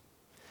is.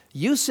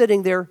 You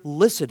sitting there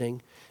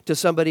listening to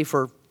somebody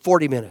for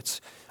 40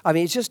 minutes. I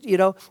mean, it's just, you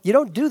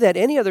don't do that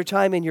any other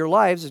time in your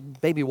lives,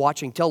 maybe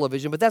watching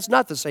television, but that's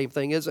not the same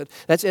thing, is it?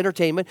 That's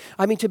entertainment.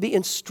 I mean, to be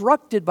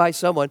instructed by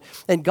someone,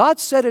 and God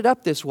set it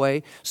up this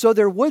way so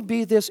there would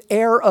be this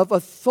air of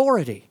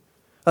authority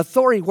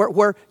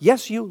where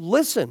yes, you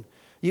listen.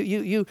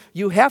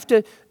 You have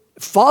to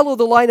follow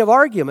the line of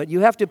argument.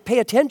 You have to pay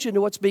attention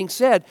to what's being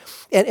said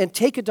and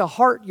take it to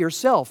heart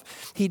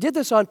yourself. He did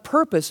this on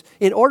purpose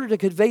in order to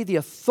convey the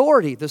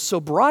authority, the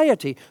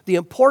sobriety, the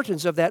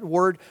importance of that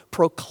word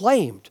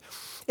proclaimed.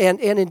 And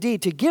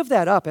indeed, to give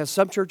that up, as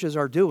some churches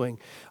are doing,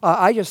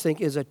 I just think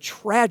is a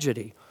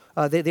tragedy.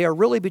 They are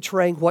really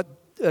betraying what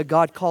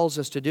God calls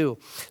us to do.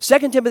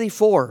 2 Timothy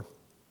 4.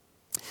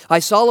 I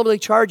solemnly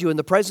charge you in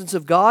the presence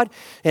of God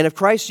and of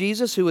Christ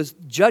Jesus, who is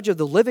judge of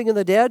the living and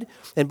the dead,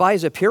 and by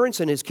his appearance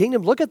in his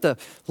kingdom. Look at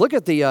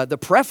the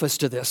preface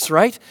to this,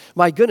 right?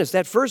 My goodness,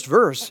 that first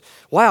verse.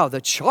 Wow,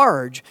 the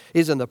charge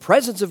is in the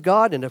presence of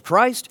God and of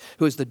Christ,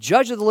 who is the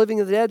judge of the living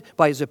and the dead,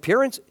 by his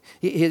appearance,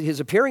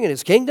 his appearing in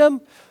his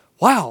kingdom.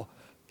 Wow,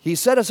 he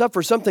set us up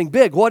for something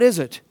big. What is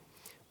it?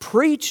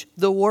 Preach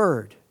the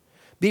word.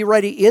 Be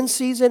ready in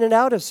season and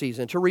out of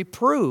season to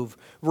reprove,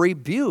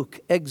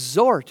 rebuke,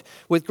 exhort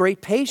with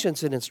great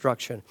patience and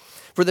instruction.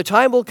 For the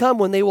time will come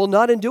when they will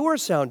not endure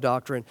sound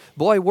doctrine.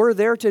 Boy, we're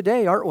there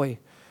today, aren't we?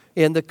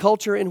 In the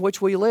culture in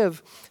which we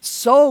live,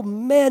 so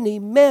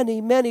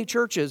many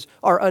churches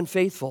are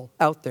unfaithful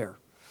out there.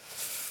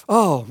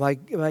 Oh, my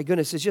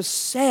goodness, it's just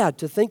sad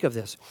to think of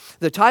this.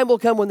 The time will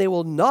come when they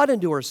will not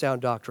endure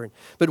sound doctrine,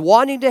 but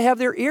wanting to have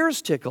their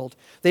ears tickled,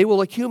 they will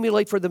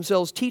accumulate for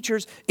themselves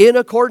teachers in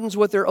accordance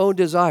with their own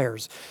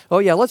desires. Oh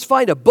yeah, let's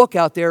find a book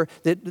out there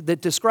that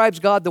describes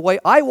God the way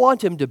I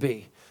want him to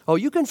be. Oh,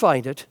 you can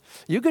find it.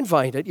 You can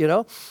find it, you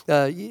know.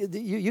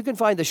 You can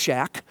find The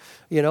Shack,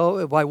 you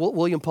know, by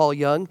William Paul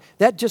Young.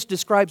 That just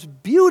describes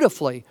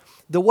beautifully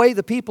the way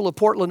the people of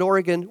Portland,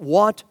 Oregon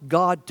want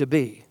God to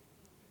be.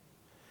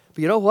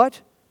 But you know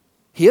what?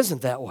 He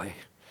isn't that way.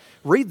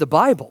 Read the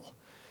Bible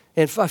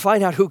and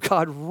find out who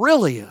God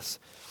really is.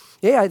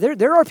 Yeah,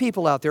 there are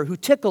people out there who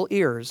tickle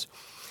ears.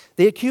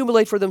 They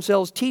accumulate for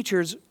themselves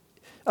teachers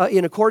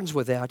in accordance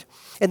with that,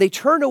 and they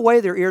turn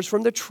away their ears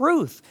from the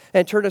truth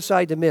and turn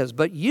aside to myths.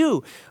 But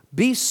you,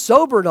 be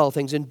sober in all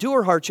things,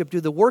 endure hardship, do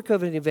the work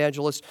of an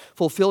evangelist,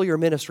 fulfill your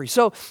ministry.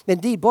 So,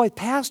 indeed, boy,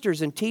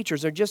 pastors and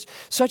teachers are just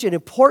such an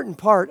important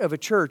part of a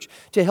church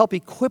to help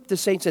equip the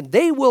saints, and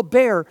they will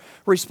bear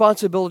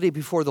responsibility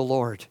before the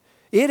Lord.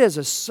 It is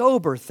a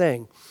sober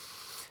thing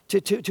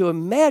to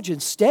imagine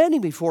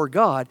standing before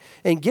God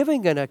and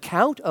giving an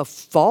account of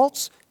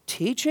false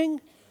teaching.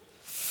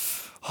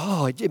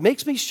 Oh, it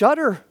makes me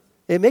shudder.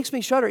 It makes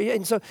me shudder.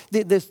 And so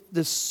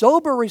the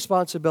sober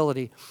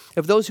responsibility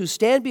of those who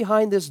stand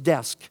behind this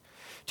desk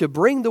to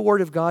bring the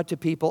Word of God to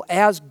people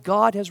as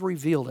God has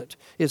revealed it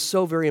is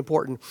so very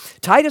important.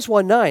 Titus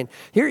 1:9.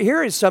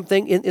 Here is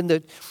something in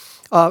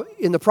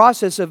the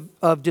process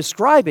of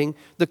describing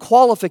the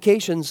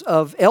qualifications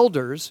of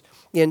elders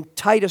in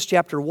Titus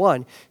chapter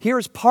 1. Here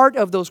is part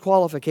of those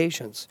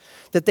qualifications,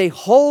 that they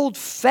hold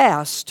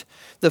fast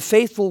the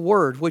faithful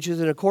word, which is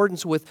in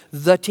accordance with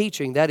the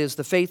teaching, that is,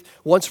 the faith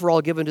once for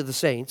all given to the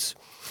saints,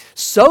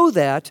 so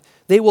that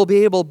they will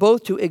be able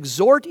both to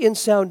exhort in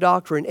sound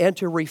doctrine and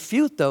to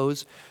refute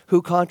those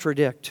who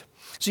contradict.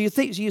 So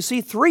you see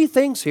three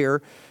things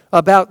here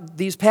about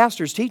these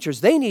pastors,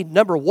 teachers. They need,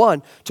 number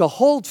one, to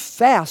hold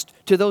fast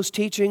to those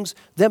teachings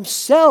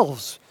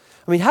themselves.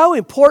 I mean, how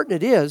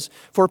important it is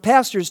for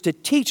pastors to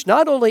teach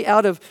not only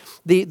out of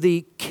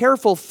the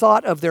careful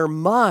thought of their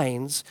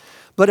minds,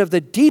 but of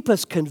the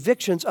deepest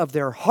convictions of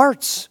their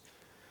hearts.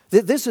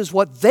 This is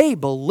what they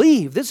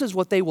believe. This is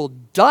what they will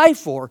die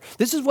for.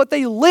 This is what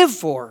they live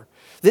for.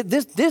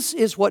 This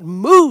is what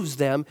moves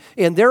them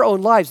in their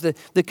own lives.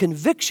 The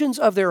convictions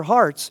of their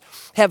hearts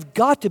have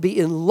got to be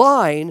in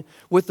line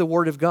with the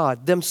Word of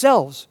God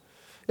themselves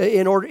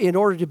in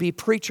order to be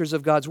preachers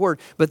of God's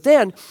Word. But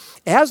then,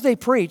 as they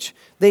preach,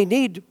 they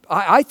need,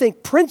 I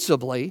think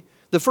principally,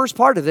 the first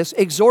part of this,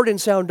 exhort in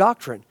sound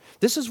doctrine.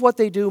 This is what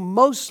they do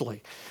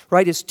mostly,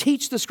 right, is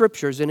teach the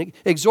Scriptures and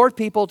exhort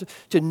people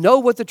to know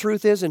what the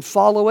truth is and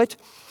follow it.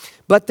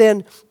 But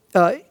then,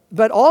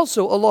 but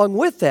also along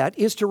with that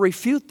is to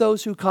refute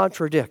those who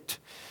contradict.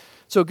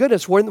 So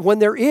goodness, when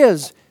there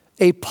is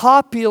a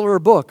popular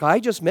book, I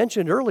just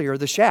mentioned earlier,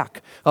 The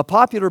Shack, a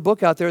popular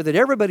book out there that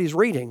everybody's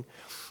reading,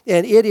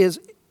 and it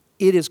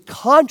is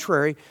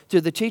contrary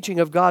to the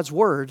teaching of God's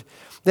Word,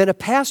 then a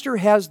pastor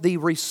has the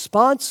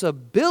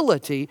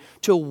responsibility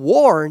to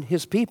warn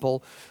his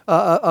people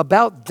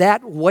about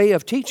that way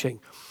of teaching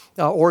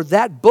or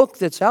that book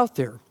that's out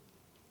there.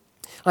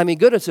 I mean,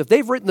 goodness, if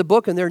they've written the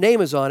book and their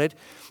name is on it,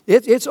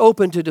 it's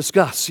open to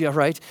discuss, yeah,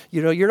 right?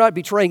 You know, you're not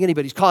betraying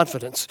anybody's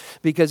confidence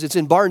because it's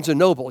in Barnes &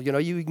 Noble. You know,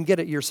 you can get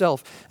it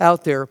yourself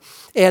out there.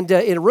 And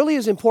it really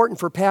is important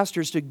for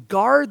pastors to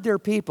guard their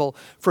people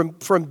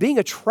from being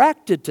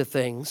attracted to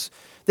things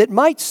that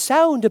might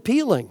sound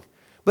appealing,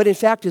 but in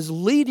fact is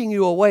leading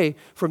you away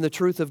from the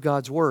truth of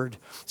God's Word.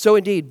 So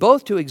indeed,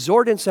 both to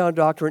exhort in sound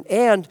doctrine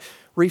and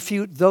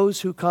refute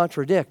those who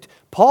contradict.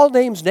 Paul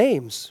names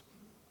names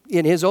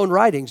in his own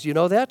writings. You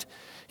know that?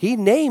 He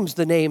names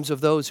the names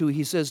of those who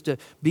he says to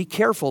be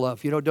careful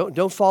of. You know,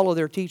 don't follow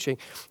their teaching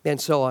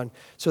and so on.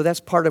 So that's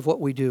part of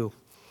what we do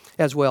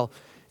as well.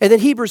 And then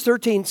Hebrews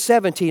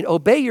 13:17,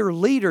 obey your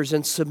leaders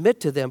and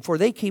submit to them, for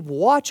they keep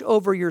watch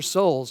over your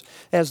souls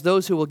as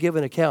those who will give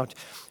an account.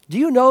 Do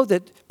you know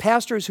that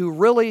pastors who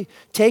really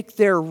take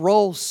their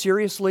role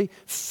seriously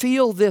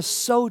feel this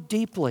so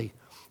deeply?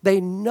 They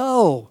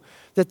know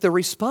that the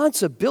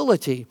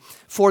responsibility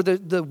for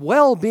the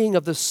well-being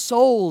of the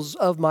souls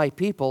of my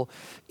people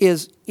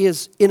is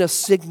in a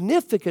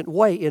significant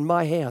way in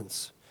my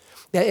hands.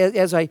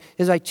 As I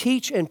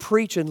teach and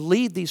preach and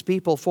lead these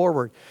people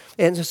forward.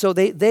 And so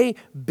they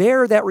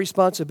bear that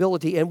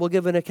responsibility and will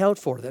give an account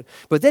for that.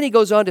 But then he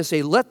goes on to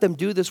say, let them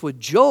do this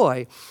with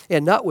joy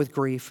and not with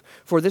grief,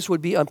 for this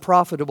would be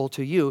unprofitable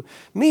to you.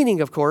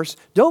 Meaning, of course,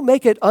 don't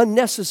make it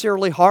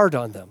unnecessarily hard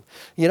on them.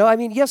 You know, I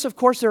mean, yes, of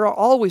course, there are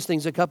always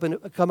things that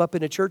come up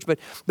in a church, but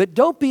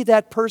don't be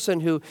that person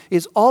who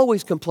is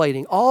always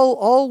complaining,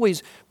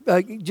 always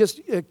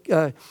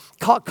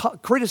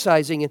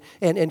criticizing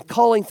and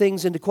calling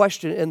things into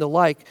question and the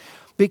like,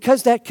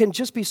 because that can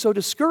just be so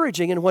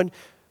discouraging. And when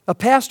a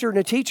pastor and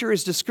a teacher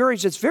is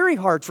discouraged, it's very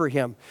hard for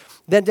him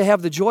then to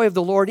have the joy of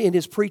the Lord in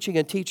his preaching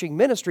and teaching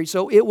ministry.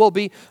 So it will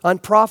be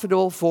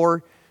unprofitable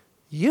for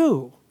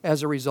you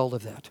as a result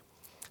of that.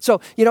 So,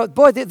 you know,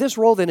 boy, this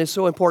role then is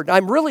so important.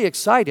 I'm really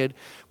excited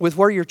with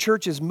where your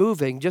church is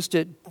moving, just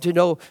to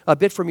know a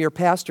bit from your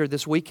pastor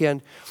this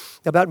weekend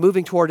about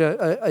moving toward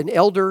an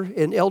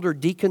elder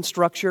deacon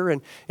structure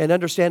and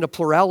understand a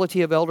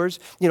plurality of elders.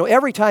 You know,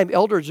 every time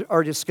elders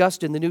are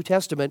discussed in the New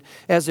Testament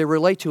as they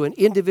relate to an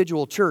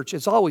individual church,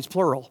 it's always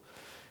plural.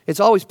 It's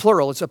always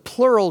plural. It's a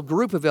plural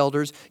group of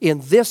elders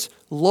in this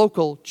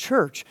local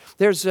church.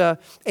 There's 8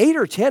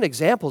 or 10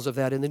 examples of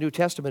that in the New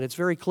Testament. It's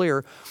very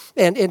clear.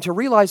 And to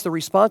realize the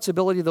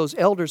responsibility those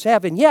elders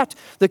have, and yet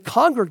the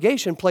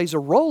congregation plays a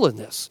role in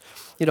this,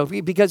 you know,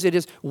 because it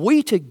is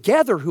we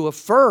together who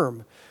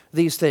affirm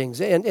these things.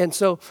 And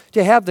so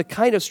to have the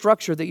kind of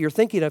structure that you're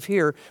thinking of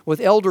here with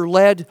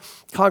elder-led,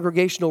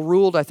 congregational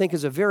ruled, I think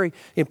is a very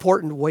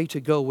important way to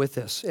go with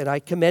this. And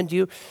I commend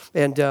you,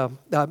 and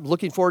I'm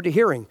looking forward to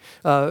hearing,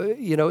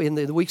 you know, in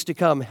the weeks to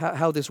come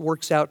how this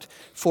works out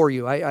for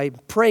you. I'm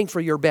praying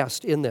for your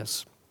best in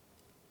this.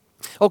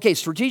 Okay,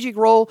 strategic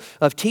role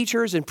of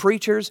teachers and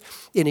preachers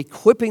in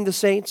equipping the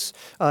saints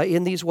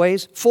in these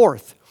ways.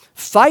 Fourth,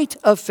 fight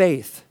of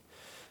faith.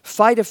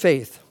 Fight of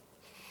faith.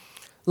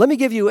 Let me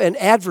give you an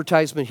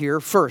advertisement here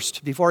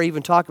first, before I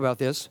even talk about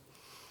this.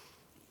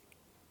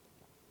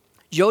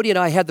 Jody and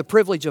I had the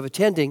privilege of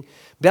attending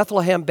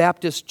Bethlehem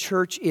Baptist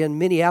Church in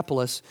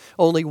Minneapolis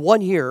only 1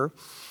 year.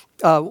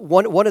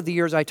 One of the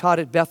years I taught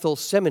at Bethel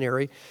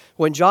Seminary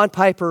when John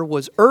Piper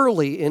was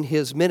early in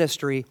his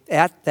ministry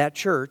at that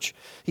church.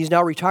 He's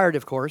now retired,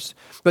 of course.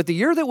 But the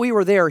year that we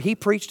were there, he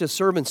preached a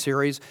sermon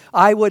series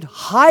I would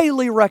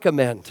highly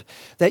recommend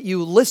that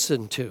you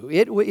listen to.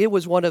 It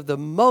was one of the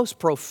most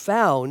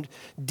profound,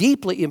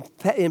 deeply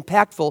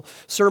impactful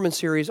sermon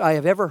series I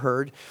have ever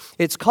heard.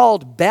 It's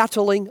called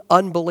Battling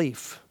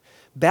Unbelief.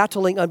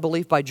 Battling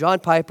Unbelief by John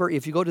Piper.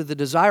 If you go to the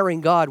Desiring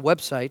God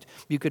website,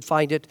 you could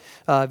find it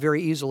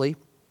very easily.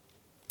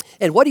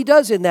 And what he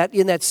does in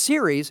that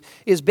series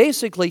is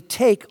basically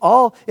take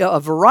a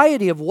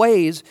variety of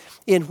ways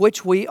in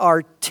which we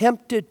are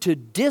tempted to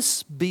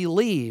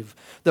disbelieve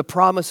the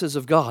promises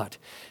of God,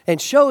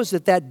 and shows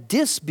that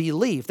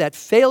disbelief, that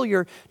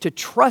failure to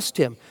trust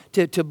Him,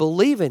 to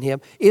believe in Him,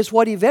 is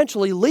what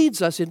eventually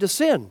leads us into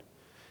sin.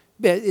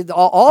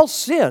 All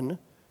sin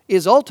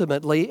is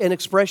ultimately an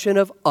expression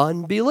of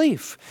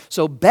unbelief.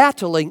 So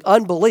battling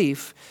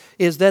unbelief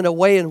is then a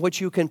way in which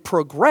you can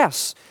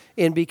progress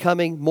in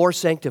becoming more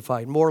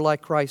sanctified, more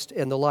like Christ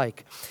and the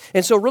like.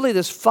 And so really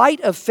this fight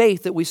of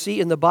faith that we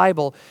see in the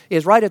Bible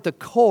is right at the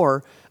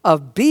core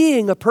of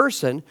being a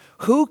person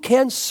who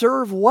can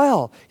serve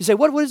well. You say,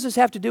 what does this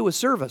have to do with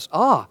service?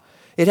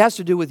 It has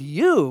to do with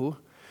you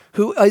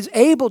who is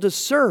able to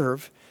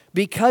serve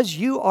because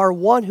you are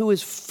one who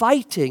is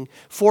fighting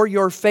for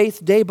your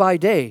faith day by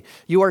day.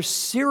 You are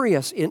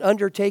serious in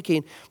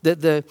undertaking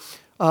the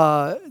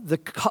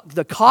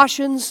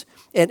cautions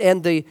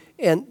and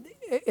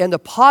the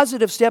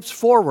positive steps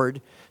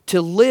forward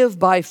to live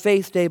by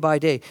faith day by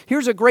day.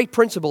 Here's a great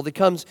principle that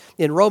comes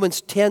in Romans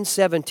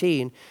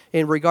 10:17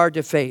 in regard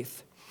to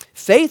faith.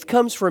 Faith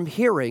comes from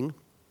hearing,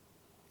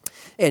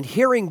 and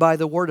hearing by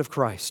the word of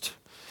Christ.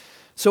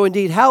 So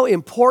indeed, how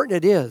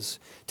important it is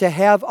to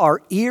have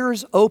our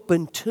ears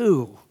open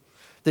to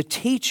the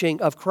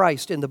teaching of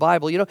Christ in the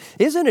Bible. You know,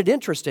 isn't it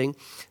interesting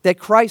that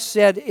Christ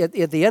said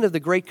at the end of the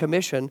Great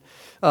Commission,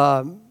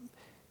 go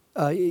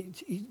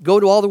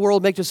to all the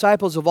world, make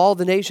disciples of all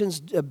the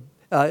nations,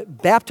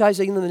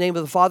 baptizing them in the name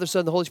of the Father,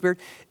 Son, and the Holy Spirit,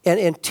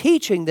 and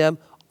teaching them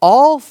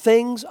all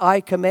things I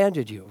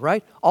commanded you,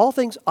 right? All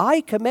things I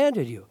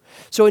commanded you.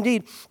 So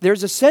indeed,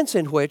 there's a sense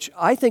in which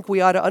I think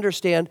we ought to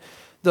understand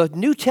the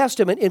New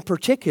Testament in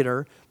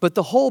particular, but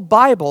the whole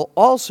Bible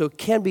also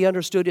can be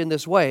understood in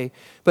this way,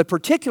 but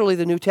particularly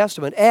the New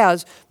Testament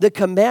as the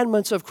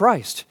commandments of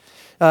Christ.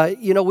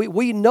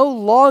 We no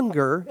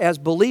longer, as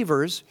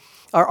believers,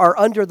 are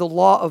under the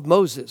law of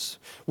Moses.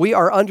 We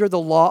are under the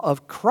law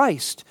of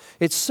Christ.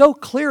 It's so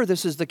clear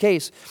this is the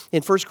case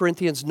in 1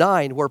 Corinthians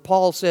 9, where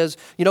Paul says,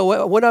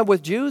 when I'm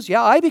with Jews,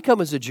 I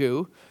become as a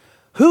Jew.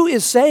 Who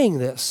is saying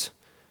this?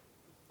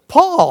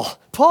 Paul,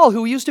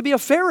 who used to be a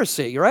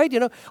Pharisee,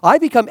 right? I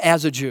become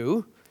as a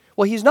Jew.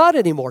 Well, he's not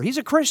anymore. He's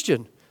a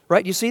Christian,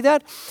 right? You see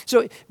that?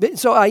 So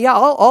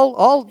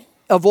I'll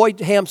avoid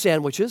ham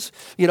sandwiches,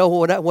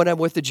 when I'm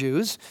with the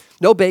Jews.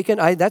 No bacon.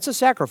 That's a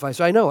sacrifice.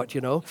 I know it,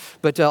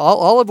 But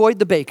I'll avoid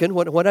the bacon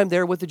when I'm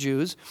there with the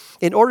Jews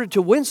in order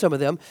to win some of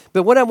them.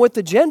 But when I'm with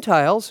the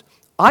Gentiles,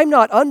 I'm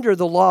not under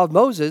the law of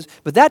Moses.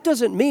 But that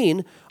doesn't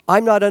mean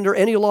I'm not under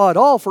any law at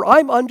all, for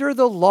I'm under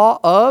the law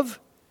of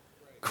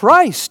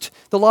Christ.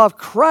 The law of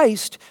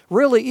Christ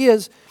really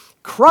is,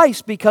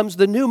 Christ becomes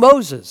the new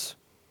Moses.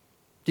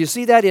 Do you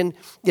see that in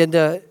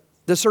the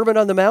Sermon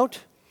on the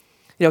Mount?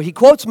 He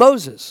quotes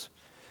Moses.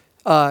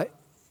 And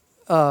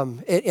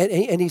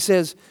he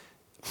says,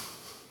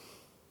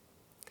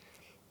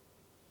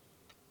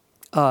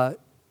 oh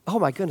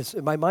my goodness,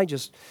 my mind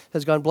just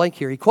has gone blank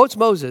here. He quotes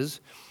Moses.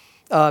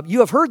 You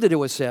have heard that it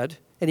was said,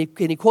 and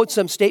he quotes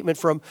some statement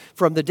from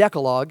the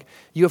Decalogue.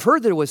 You have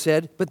heard that it was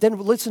said, but then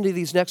listen to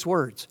these next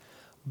words.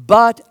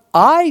 But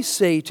I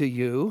say to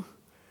you,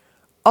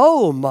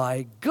 oh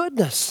my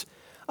goodness.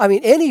 I mean,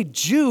 any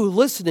Jew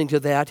listening to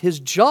that, his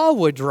jaw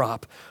would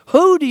drop.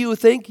 Who do you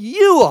think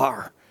you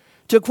are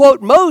to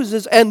quote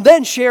Moses and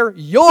then share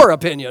your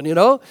opinion,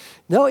 No,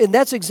 and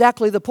that's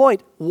exactly the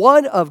point.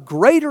 One of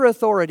greater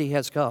authority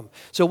has come.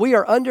 So we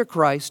are under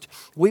Christ.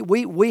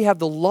 We have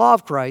the law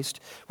of Christ,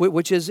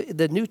 which is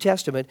the New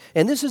Testament,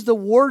 and this is the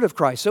word of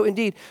Christ. So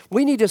indeed,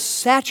 we need to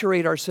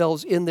saturate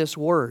ourselves in this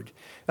word,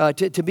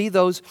 to be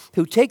those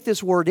who take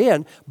this word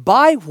in,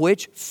 by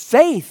which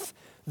faith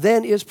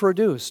then is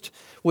produced.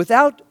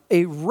 Without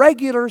a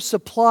regular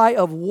supply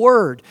of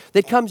word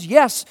that comes,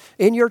 yes,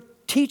 in your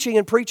teaching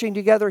and preaching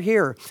together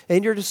here,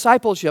 in your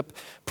discipleship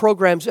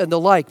programs and the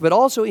like, but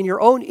also in your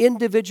own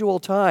individual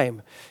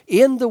time,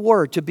 in the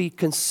Word, to be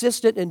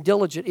consistent and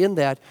diligent in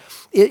that,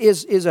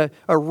 is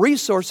a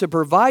resource that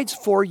provides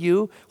for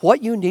you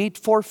what you need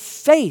for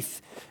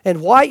faith. And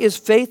why is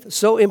faith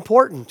so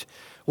important?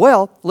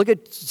 Well, look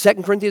at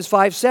 2 Corinthians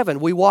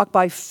 5:7. We walk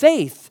by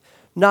faith,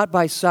 not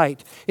by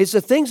sight. It's the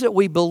things that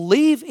we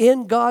believe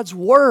in God's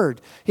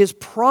Word, His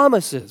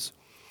promises,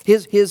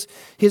 His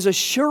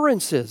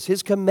assurances,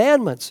 His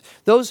commandments.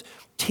 Those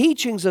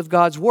teachings of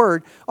God's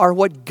Word are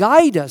what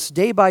guide us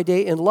day by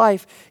day in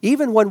life,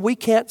 even when we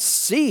can't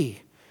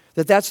see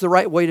that that's the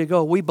right way to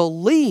go. We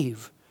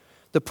believe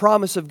the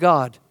promise of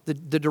God,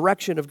 the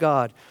direction of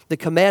God, the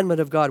commandment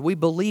of God. We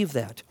believe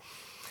that.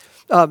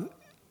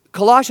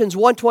 Colossians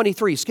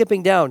 1:23,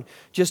 skipping down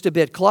just a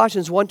bit.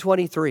 Colossians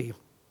 1:23.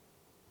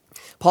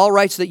 Paul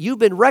writes that you've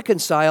been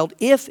reconciled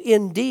if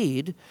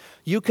indeed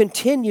you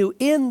continue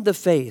in the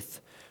faith,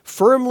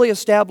 firmly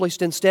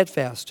established and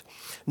steadfast,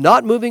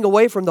 not moving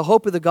away from the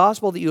hope of the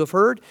gospel that you have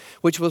heard,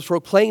 which was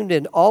proclaimed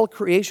in all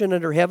creation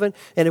under heaven,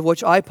 and of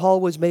which I,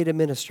 Paul, was made a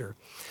minister.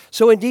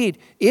 So indeed,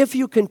 if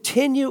you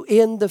continue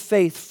in the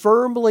faith,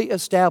 firmly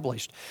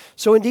established.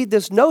 So indeed,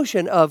 this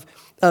notion of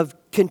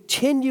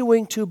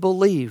continuing to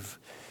believe,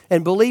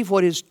 and believe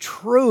what is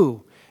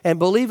true, and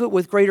believe it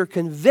with greater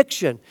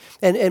conviction,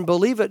 and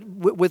believe it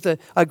with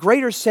a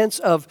greater sense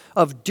of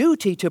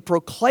duty to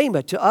proclaim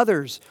it to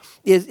others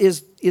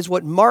is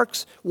what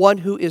marks one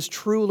who is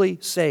truly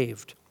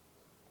saved.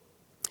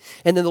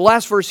 And then the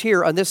last verse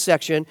here on this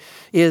section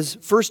is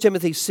 1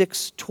 Timothy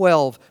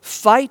 6:12.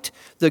 Fight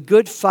the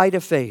good fight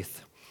of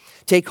faith.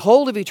 Take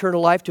hold of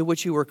eternal life to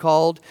which you were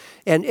called,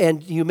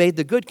 and you made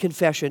the good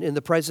confession in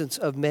the presence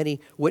of many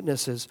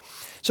witnesses.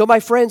 So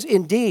my friends,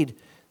 indeed,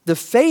 the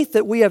faith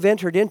that we have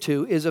entered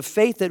into is a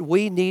faith that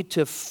we need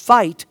to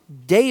fight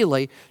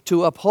daily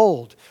to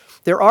uphold.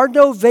 There are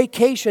no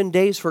vacation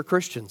days for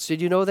Christians.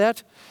 Did you know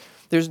that?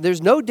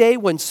 There's no day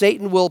when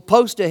Satan will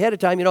post ahead of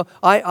time,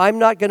 I'm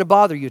not going to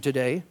bother you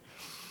today.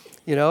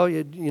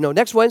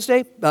 Next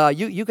Wednesday,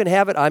 you can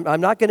have it.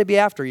 I'm not going to be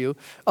after you.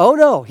 Oh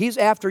no, he's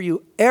after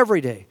you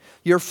every day.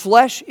 Your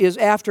flesh is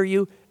after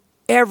you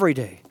every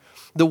day.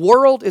 The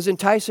world is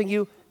enticing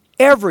you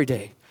every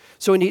day.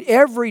 So indeed,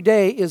 every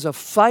day is a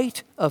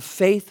fight of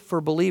faith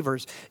for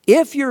believers.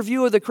 If your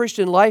view of the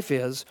Christian life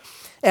is,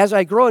 as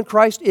I grow in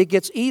Christ, it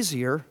gets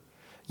easier,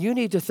 you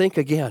need to think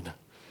again.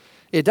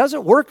 It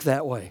doesn't work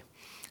that way.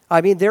 I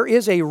mean, there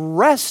is a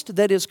rest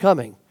that is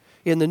coming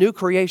in the new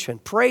creation.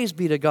 Praise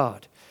be to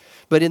God.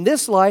 But in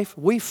this life,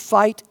 we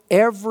fight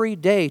every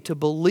day to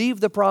believe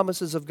the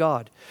promises of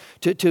God,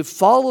 to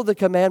follow the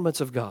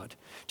commandments of God,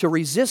 to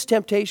resist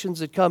temptations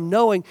that come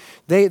knowing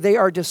they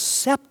are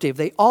deceptive.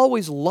 They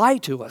always lie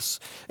to us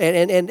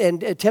and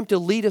attempt to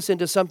lead us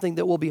into something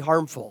that will be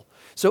harmful.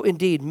 So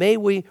indeed, may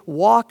we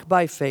walk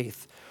by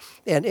faith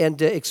and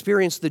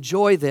experience the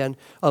joy then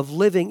of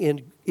living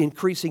in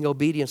increasing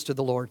obedience to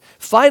the Lord.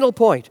 Final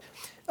point,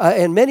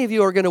 and many of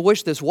you are going to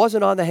wish this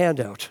wasn't on the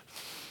handout.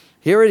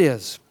 Here it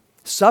is.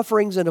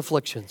 Sufferings and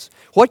afflictions.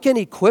 What can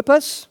equip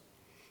us?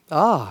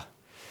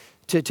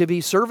 To be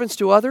servants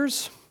to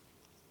others?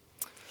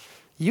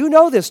 You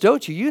know this,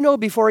 don't you? You know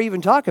before I even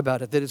talk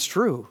about it that it's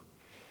true.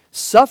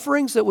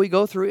 Sufferings that we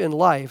go through in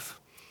life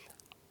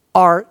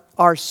are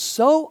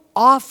so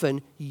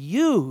often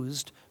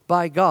used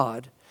by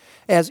God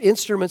as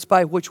instruments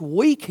by which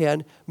we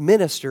can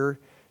minister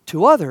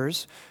to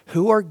others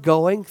who are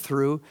going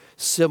through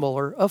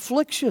similar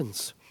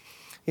afflictions.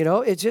 You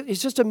know, it's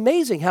just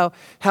amazing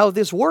how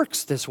this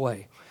works this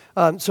way.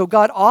 So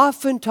God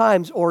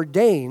oftentimes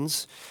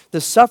ordains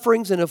the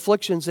sufferings and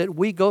afflictions that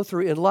we go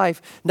through in life,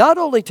 not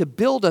only to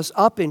build us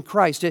up in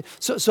Christ,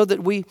 so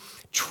that we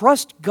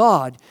trust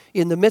God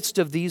in the midst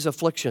of these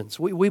afflictions.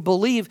 We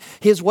believe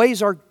His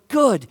ways are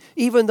good,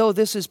 even though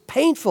this is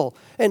painful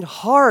and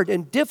hard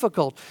and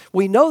difficult.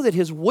 We know that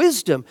His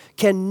wisdom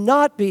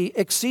cannot be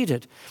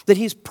exceeded, that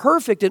He's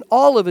perfect in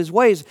all of His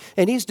ways,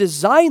 and He's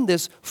designed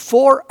this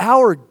for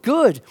our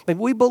good. And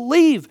we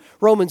believe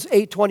Romans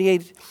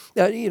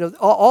 8:28,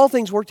 all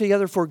things work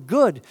together for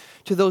good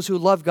to those who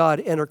love God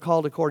and are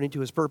called according to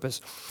His purpose.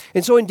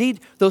 And so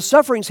indeed, those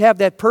sufferings have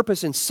that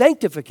purpose in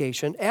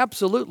sanctification,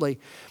 absolutely,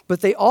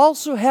 but they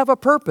also have a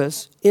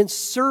purpose in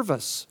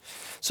service,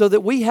 so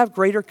that we have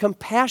greater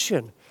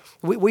compassion.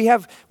 We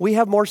have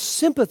more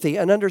sympathy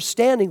and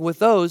understanding with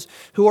those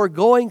who are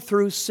going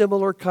through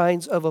similar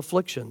kinds of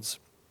afflictions.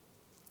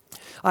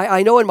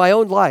 I know in my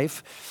own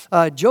life,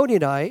 Jody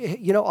and I,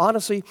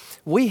 honestly,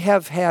 we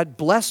have had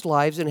blessed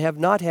lives and have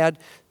not had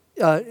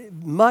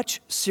much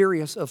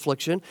serious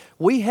affliction.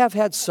 We have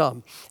had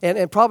some.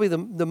 And probably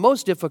the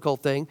most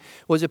difficult thing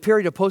was a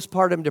period of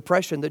postpartum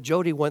depression that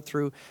Jody went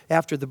through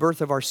after the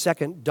birth of our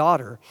second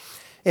daughter.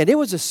 And it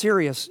was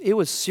serious.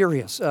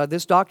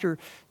 This doctor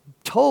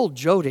told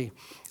Jody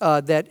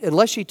that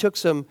unless she took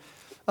some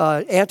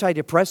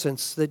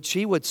antidepressants, that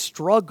she would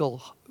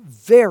struggle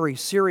very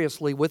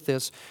seriously with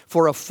this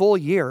for a full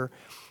year.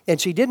 And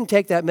she didn't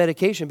take that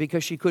medication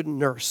because she couldn't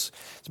nurse.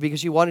 It's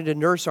because she wanted to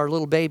nurse our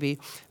little baby.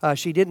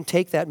 She didn't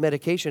take that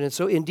medication. And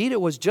so indeed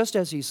it was just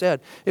as he said.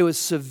 It was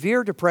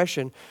severe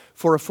depression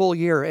for a full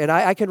year. And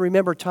I can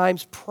remember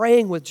times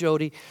praying with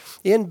Jody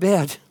in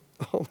bed.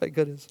 Oh my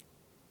goodness.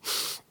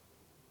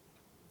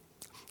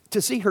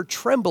 To see her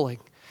trembling,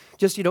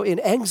 just, in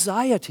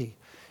anxiety,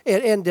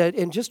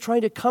 and just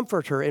trying to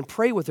comfort her and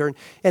pray with her.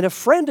 And a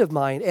friend of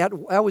mine,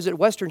 I was at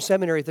Western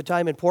Seminary at the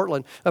time in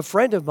Portland, a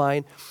friend of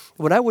mine,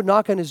 when I would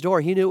knock on his door,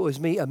 he knew it was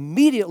me.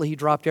 Immediately he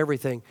dropped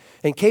everything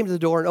and came to the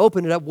door and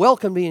opened it up,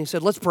 welcomed me, and he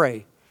said, let's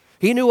pray.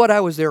 He knew what I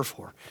was there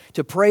for,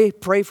 to pray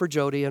for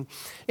Jody.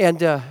 And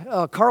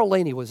Carl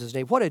Laney was his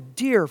name. What a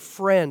dear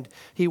friend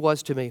he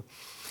was to me.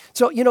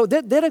 So,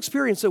 that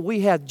experience that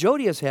we had,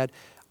 Jody has had,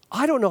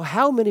 I don't know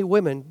how many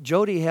women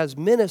Jody has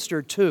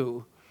ministered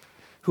to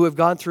who have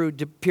gone through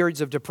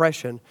periods of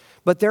depression,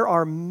 but there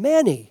are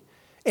many.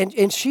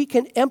 And she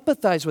can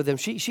empathize with them.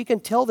 She can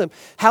tell them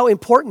how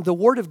important the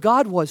Word of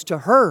God was to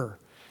her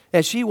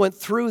as she went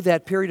through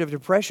that period of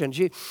depression.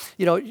 She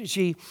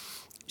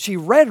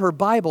read her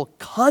Bible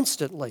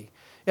constantly.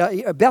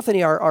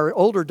 Bethany, our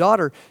older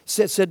daughter,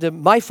 said to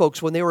my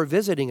folks when they were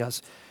visiting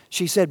us,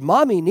 she said,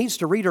 Mommy needs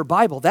to read her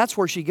Bible. That's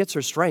where she gets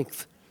her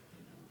strength.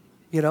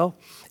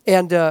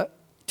 And to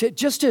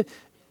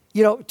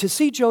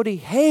see Jody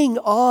hang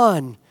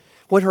on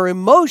when her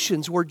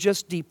emotions were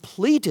just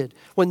depleted,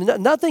 when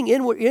nothing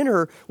in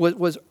her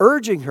was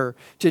urging her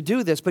to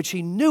do this, but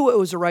she knew it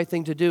was the right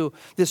thing to do,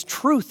 this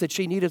truth that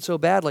she needed so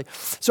badly.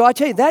 So I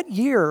tell you, that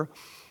year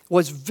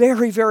was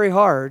very, very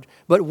hard,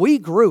 but we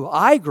grew.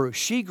 I grew.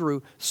 She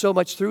grew so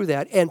much through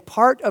that. And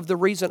part of the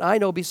reason I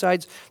know,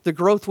 besides the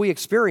growth we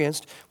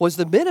experienced, was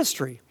the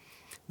ministry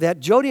that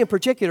Jody in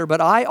particular,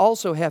 but I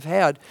also have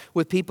had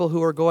with people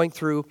who are going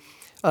through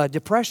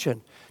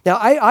depression. Now,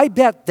 I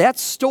bet that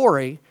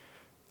story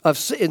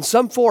in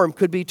some form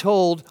could be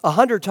told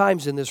 100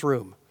 times in this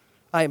room.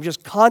 I am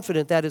just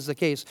confident that is the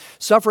case.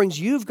 Sufferings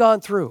you've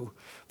gone through,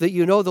 that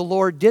you know the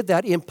Lord did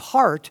that in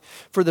part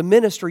for the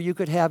ministry you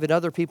could have in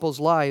other people's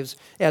lives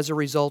as a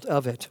result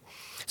of it.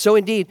 So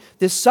indeed,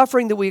 this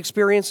suffering that we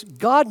experience,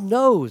 God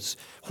knows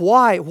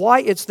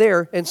why it's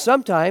there, and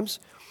sometimes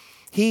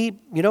He,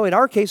 in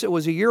our case, it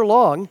was a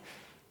year-long,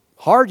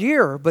 hard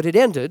year, but it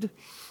ended.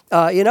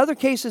 In other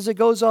cases, it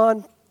goes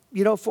on,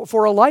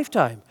 for a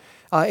lifetime.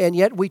 And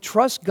yet we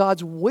trust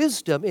God's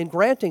wisdom in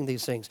granting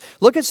these things.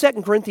 Look at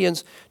 2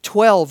 Corinthians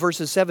 12,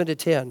 verses 7 to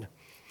 10.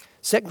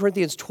 2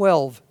 Corinthians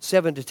 12,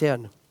 7 to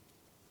 10.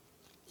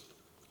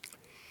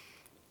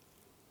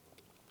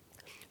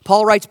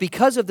 Paul writes,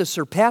 because of the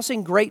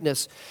surpassing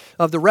greatness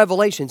of the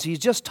revelations, he's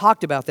just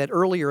talked about that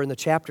earlier in the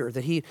chapter,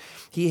 that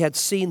he had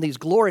seen these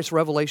glorious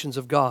revelations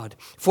of God.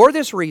 For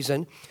this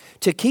reason,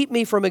 to keep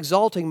me from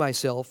exalting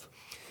myself,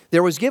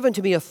 there was given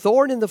to me a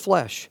thorn in the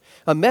flesh,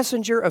 a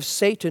messenger of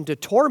Satan to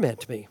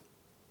torment me,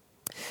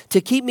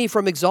 to keep me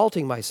from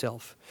exalting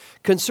myself.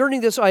 Concerning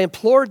this, I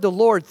implored the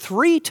Lord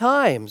 3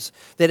 times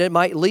that it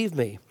might leave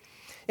me.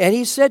 And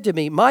he said to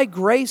me, my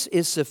grace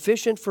is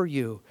sufficient for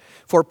you,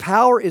 for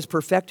power is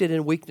perfected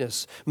in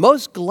weakness.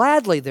 Most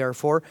gladly,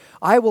 therefore,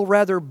 I will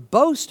rather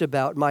boast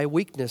about my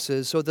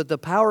weaknesses, so that the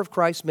power of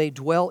Christ may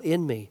dwell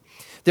in me.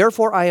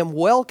 Therefore I am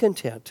well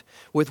content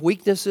with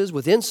weaknesses,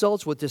 with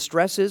insults, with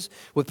distresses,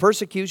 with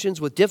persecutions,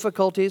 with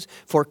difficulties,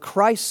 for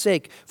Christ's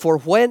sake. For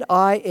when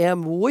I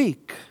am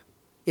weak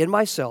in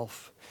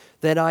myself,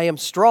 then I am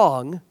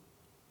strong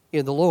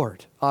in the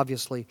Lord,"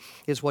 obviously,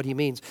 is what he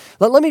means.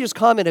 Let me just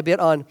comment a bit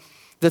on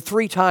the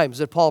 3 times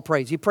that Paul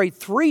prays. He prayed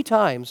 3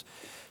 times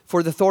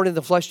for the thorn in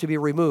the flesh to be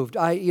removed.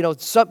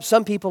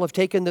 Some people have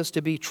taken this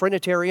to be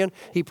Trinitarian.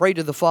 He prayed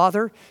to the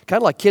Father,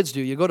 kind of like kids do.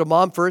 You go to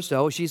mom first.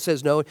 Oh, she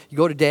says no. You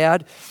go to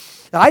dad.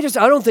 I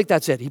don't think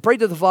that's it. He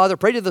prayed to the Father,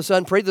 prayed to the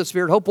Son, prayed to the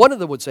Spirit. Hope one of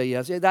them would say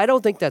yes. I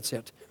don't think that's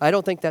it. I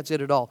don't think that's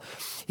it at all.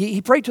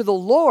 He prayed to the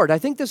Lord. I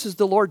think this is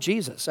the Lord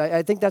Jesus.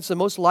 I think that's the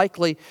most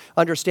likely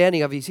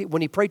understanding of it.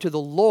 When he prayed to the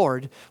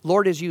Lord,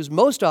 Lord is used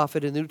most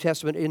often in the New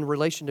Testament in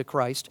relation to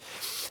Christ.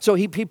 So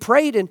he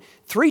prayed in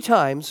 3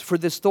 times for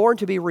this thorn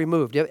to be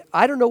removed.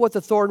 I don't know what the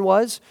thorn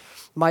was.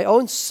 My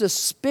own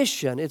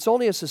suspicion, it's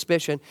only a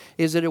suspicion,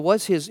 is that it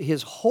was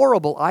his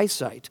horrible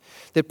eyesight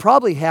that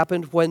probably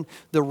happened when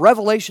the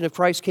revelation of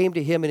Christ came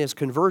to him in his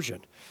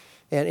conversion.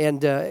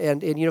 And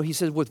he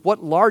says, with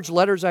what large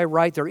letters I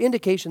write, there are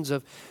indications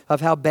of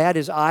how bad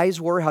his eyes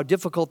were, how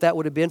difficult that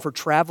would have been for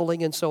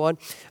traveling and so on.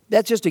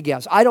 That's just a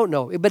guess. I don't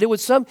know. But it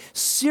was some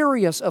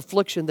serious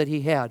affliction that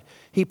he had.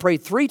 He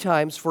prayed 3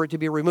 times for it to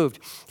be removed.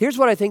 Here's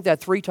what I think that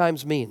 3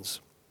 times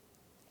means.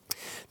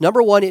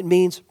 Number 1, it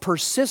means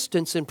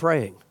persistence in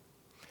praying.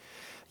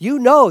 You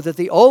know that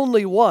the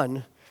only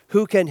one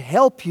who can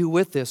help you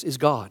with this is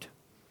God.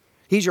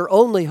 He's your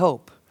only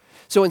hope.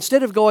 So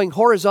instead of going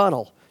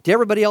horizontal to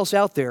everybody else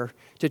out there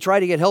to try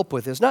to get help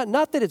with this,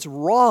 not that it's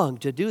wrong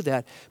to do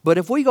that, but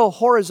if we go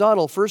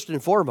horizontal first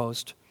and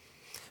foremost,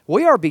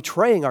 we are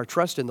betraying our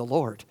trust in the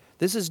Lord.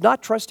 This is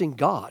not trusting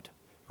God,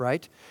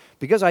 right?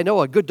 Because I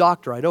know a good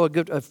doctor, I know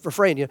a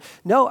friend.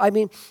 No, I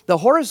mean, the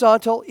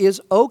horizontal is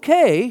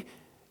okay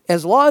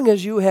as long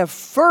as you have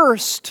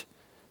first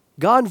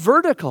gone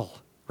vertical,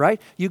 right?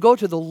 You go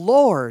to the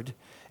Lord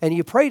and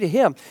you pray to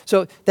Him.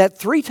 So that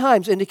 3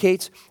 times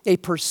indicates a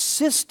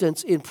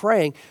persistence in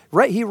praying.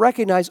 He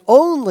recognized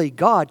only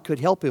God could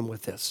help him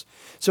with this.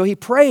 So he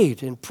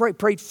prayed and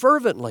prayed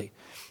fervently.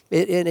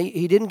 And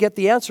he didn't get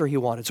the answer he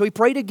wanted. So he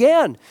prayed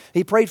again.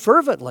 He prayed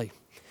fervently.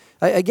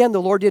 Again,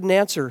 the Lord didn't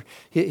answer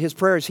his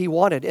prayers he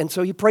wanted. And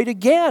so he prayed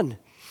again.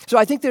 So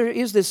I think there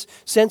is this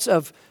sense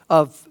of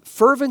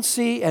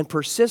fervency and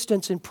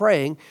persistence in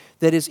praying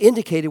that is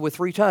indicated with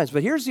 3 times.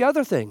 But here's the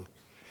other thing.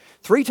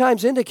 3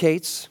 times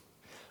indicates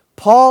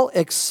Paul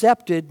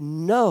accepted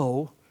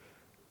no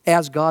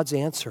as God's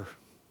answer.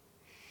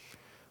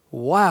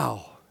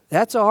 Wow,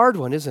 that's a hard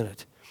one, isn't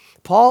it?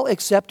 Paul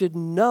accepted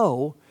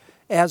no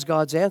as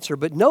God's answer.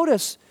 But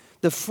notice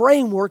the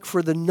framework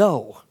for the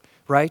no,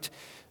 right?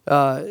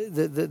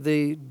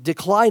 The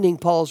declining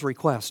Paul's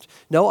request.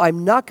 No,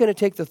 I'm not going to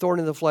take the thorn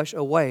in the flesh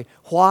away.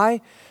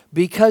 Why?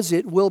 Because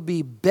it will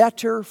be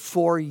better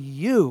for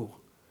you,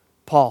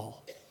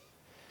 Paul,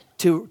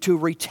 to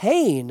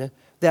retain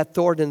that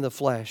thorn in the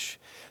flesh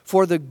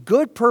for the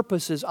good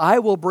purposes I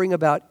will bring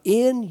about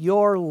in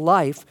your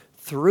life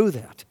through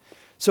that.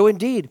 So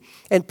indeed,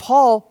 and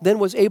Paul then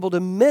was able to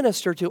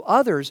minister to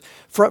others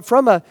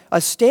from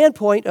a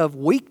standpoint of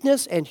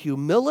weakness and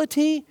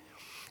humility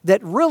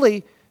that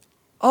really,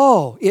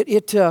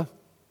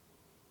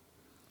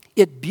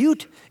 it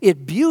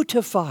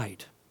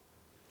beautified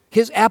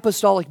his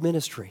apostolic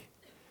ministry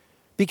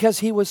because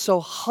he was so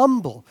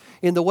humble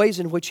in the ways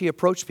in which he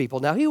approached people.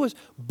 Now, he was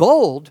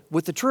bold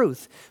with the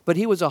truth, but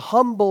he was a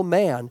humble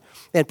man,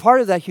 and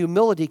part of that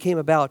humility came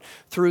about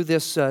through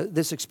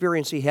this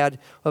experience he had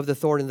of the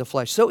thorn in the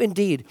flesh. So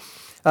indeed,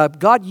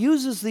 God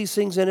uses these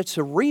things in it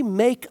to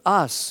remake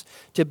us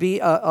to be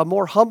a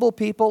more humble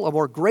people, a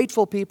more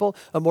grateful people,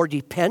 a more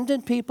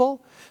dependent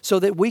people, so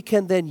that we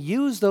can then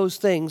use those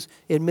things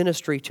in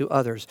ministry to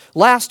others.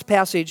 Last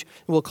passage,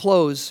 we'll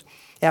close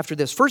after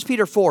this. 1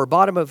 Peter 4,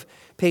 bottom of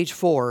page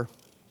 4.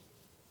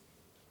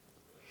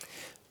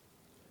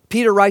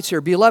 Peter writes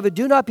here, "Beloved,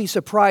 do not be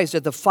surprised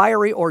at the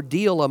fiery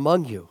ordeal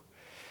among you,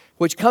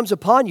 which comes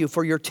upon you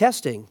for your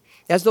testing,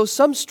 as though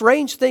some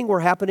strange thing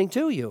were happening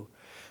to you.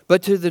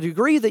 But to the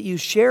degree that you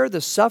share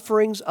the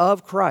sufferings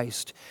of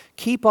Christ,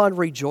 keep on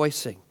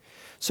rejoicing,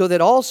 so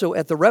that also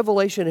at the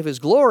revelation of His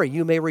glory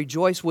you may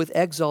rejoice with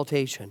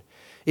exultation.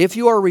 If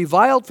you are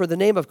reviled for the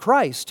name of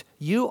Christ,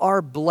 you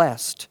are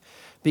blessed,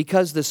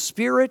 because the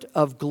Spirit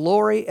of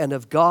glory and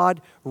of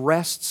God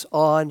rests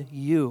on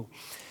you."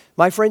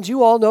 My friends,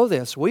 you all know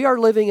this. We are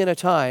living in a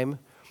time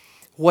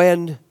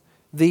when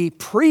the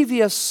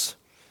previous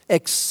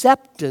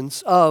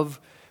acceptance of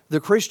the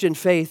Christian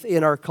faith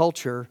in our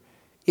culture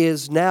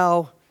is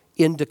now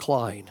in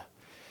decline.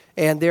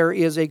 And there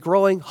is a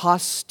growing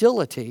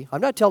hostility.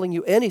 I'm not telling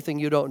you anything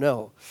you don't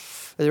know.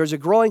 There's a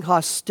growing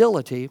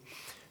hostility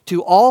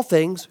to all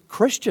things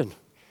Christian.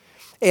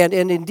 And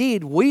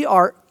indeed, we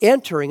are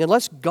entering,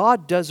 unless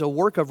God does a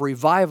work of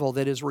revival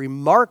that is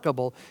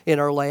remarkable in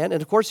our land,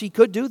 and of course He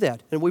could do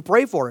that, and we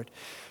pray for it.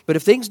 But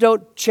if things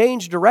don't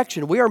change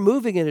direction, we are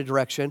moving in a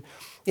direction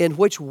in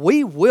which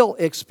we will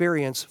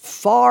experience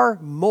far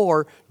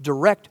more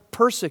direct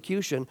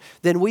persecution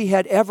than we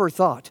had ever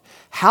thought.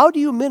 How do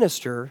you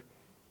minister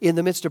in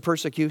the midst of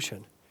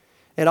persecution?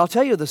 And I'll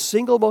tell you, the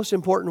single most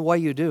important way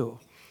you do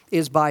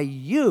is by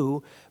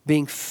you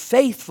being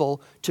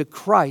faithful to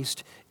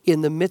Christ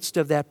in the midst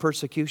of that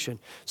persecution.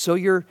 So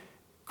your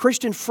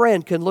Christian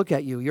friend can look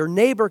at you, your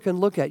neighbor can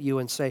look at you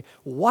and say,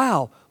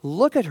 wow,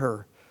 look at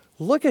her,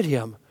 look at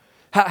him.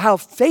 How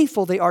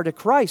faithful they are to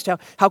Christ,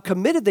 how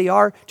committed they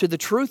are to the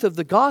truth of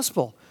the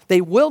gospel. They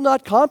will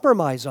not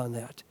compromise on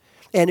that.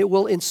 And it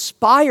will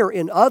inspire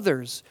in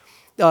others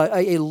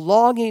a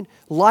longing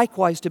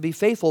likewise to be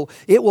faithful.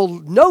 It will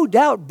no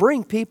doubt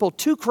bring people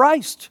to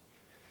Christ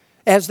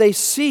as they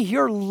see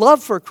your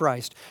love for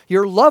Christ,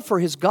 your love for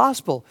His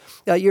gospel,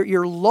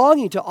 your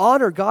longing to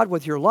honor God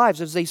with your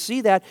lives. As they see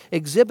that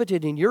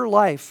exhibited in your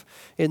life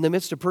in the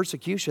midst of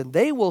persecution,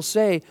 they will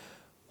say,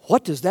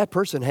 what does that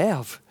person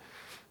have?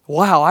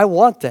 Wow, I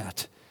want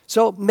that.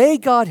 So may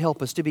God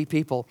help us to be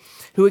people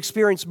who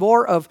experience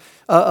more of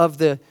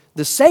the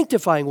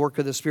sanctifying work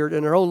of the Spirit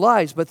in our own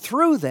lives, but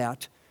through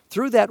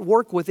that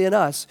work within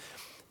us,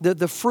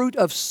 the fruit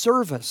of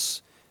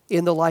service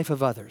in the life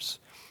of others.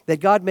 That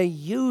God may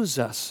use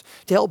us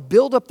to help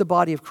build up the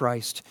body of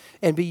Christ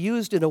and be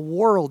used in a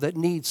world that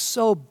needs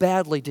so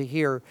badly to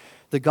hear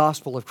the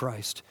gospel of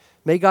Christ.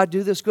 May God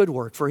do this good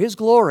work for His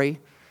glory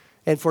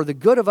and for the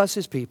good of us,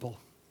 His people.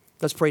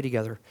 Let's pray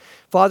together.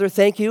 Father,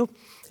 thank you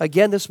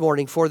again this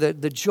morning for the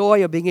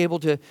joy of being able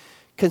to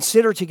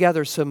consider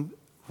together some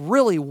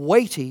really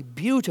weighty,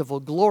 beautiful,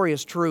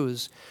 glorious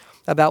truths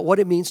about what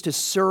it means to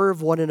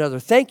serve one another.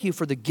 Thank you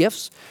for the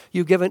gifts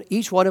you've given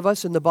each one of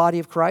us in the body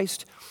of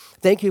Christ.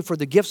 Thank you for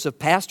the gifts of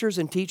pastors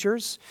and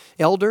teachers,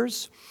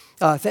 elders.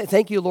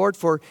 Thank you, Lord,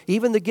 for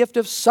even the gift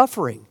of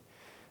suffering.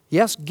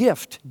 Yes,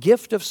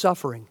 gift of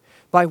suffering,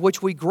 by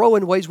which we grow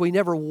in ways we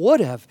never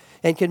would have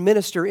and can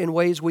minister in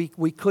ways we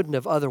couldn't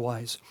have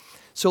otherwise.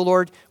 So,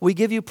 Lord, we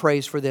give you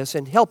praise for this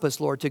and help us,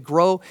 Lord, to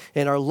grow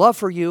in our love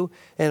for you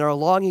and our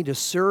longing to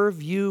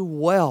serve you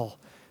well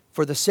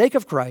for the sake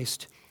of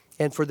Christ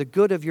and for the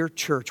good of your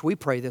church. We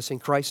pray this in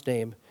Christ's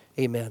name.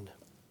 Amen.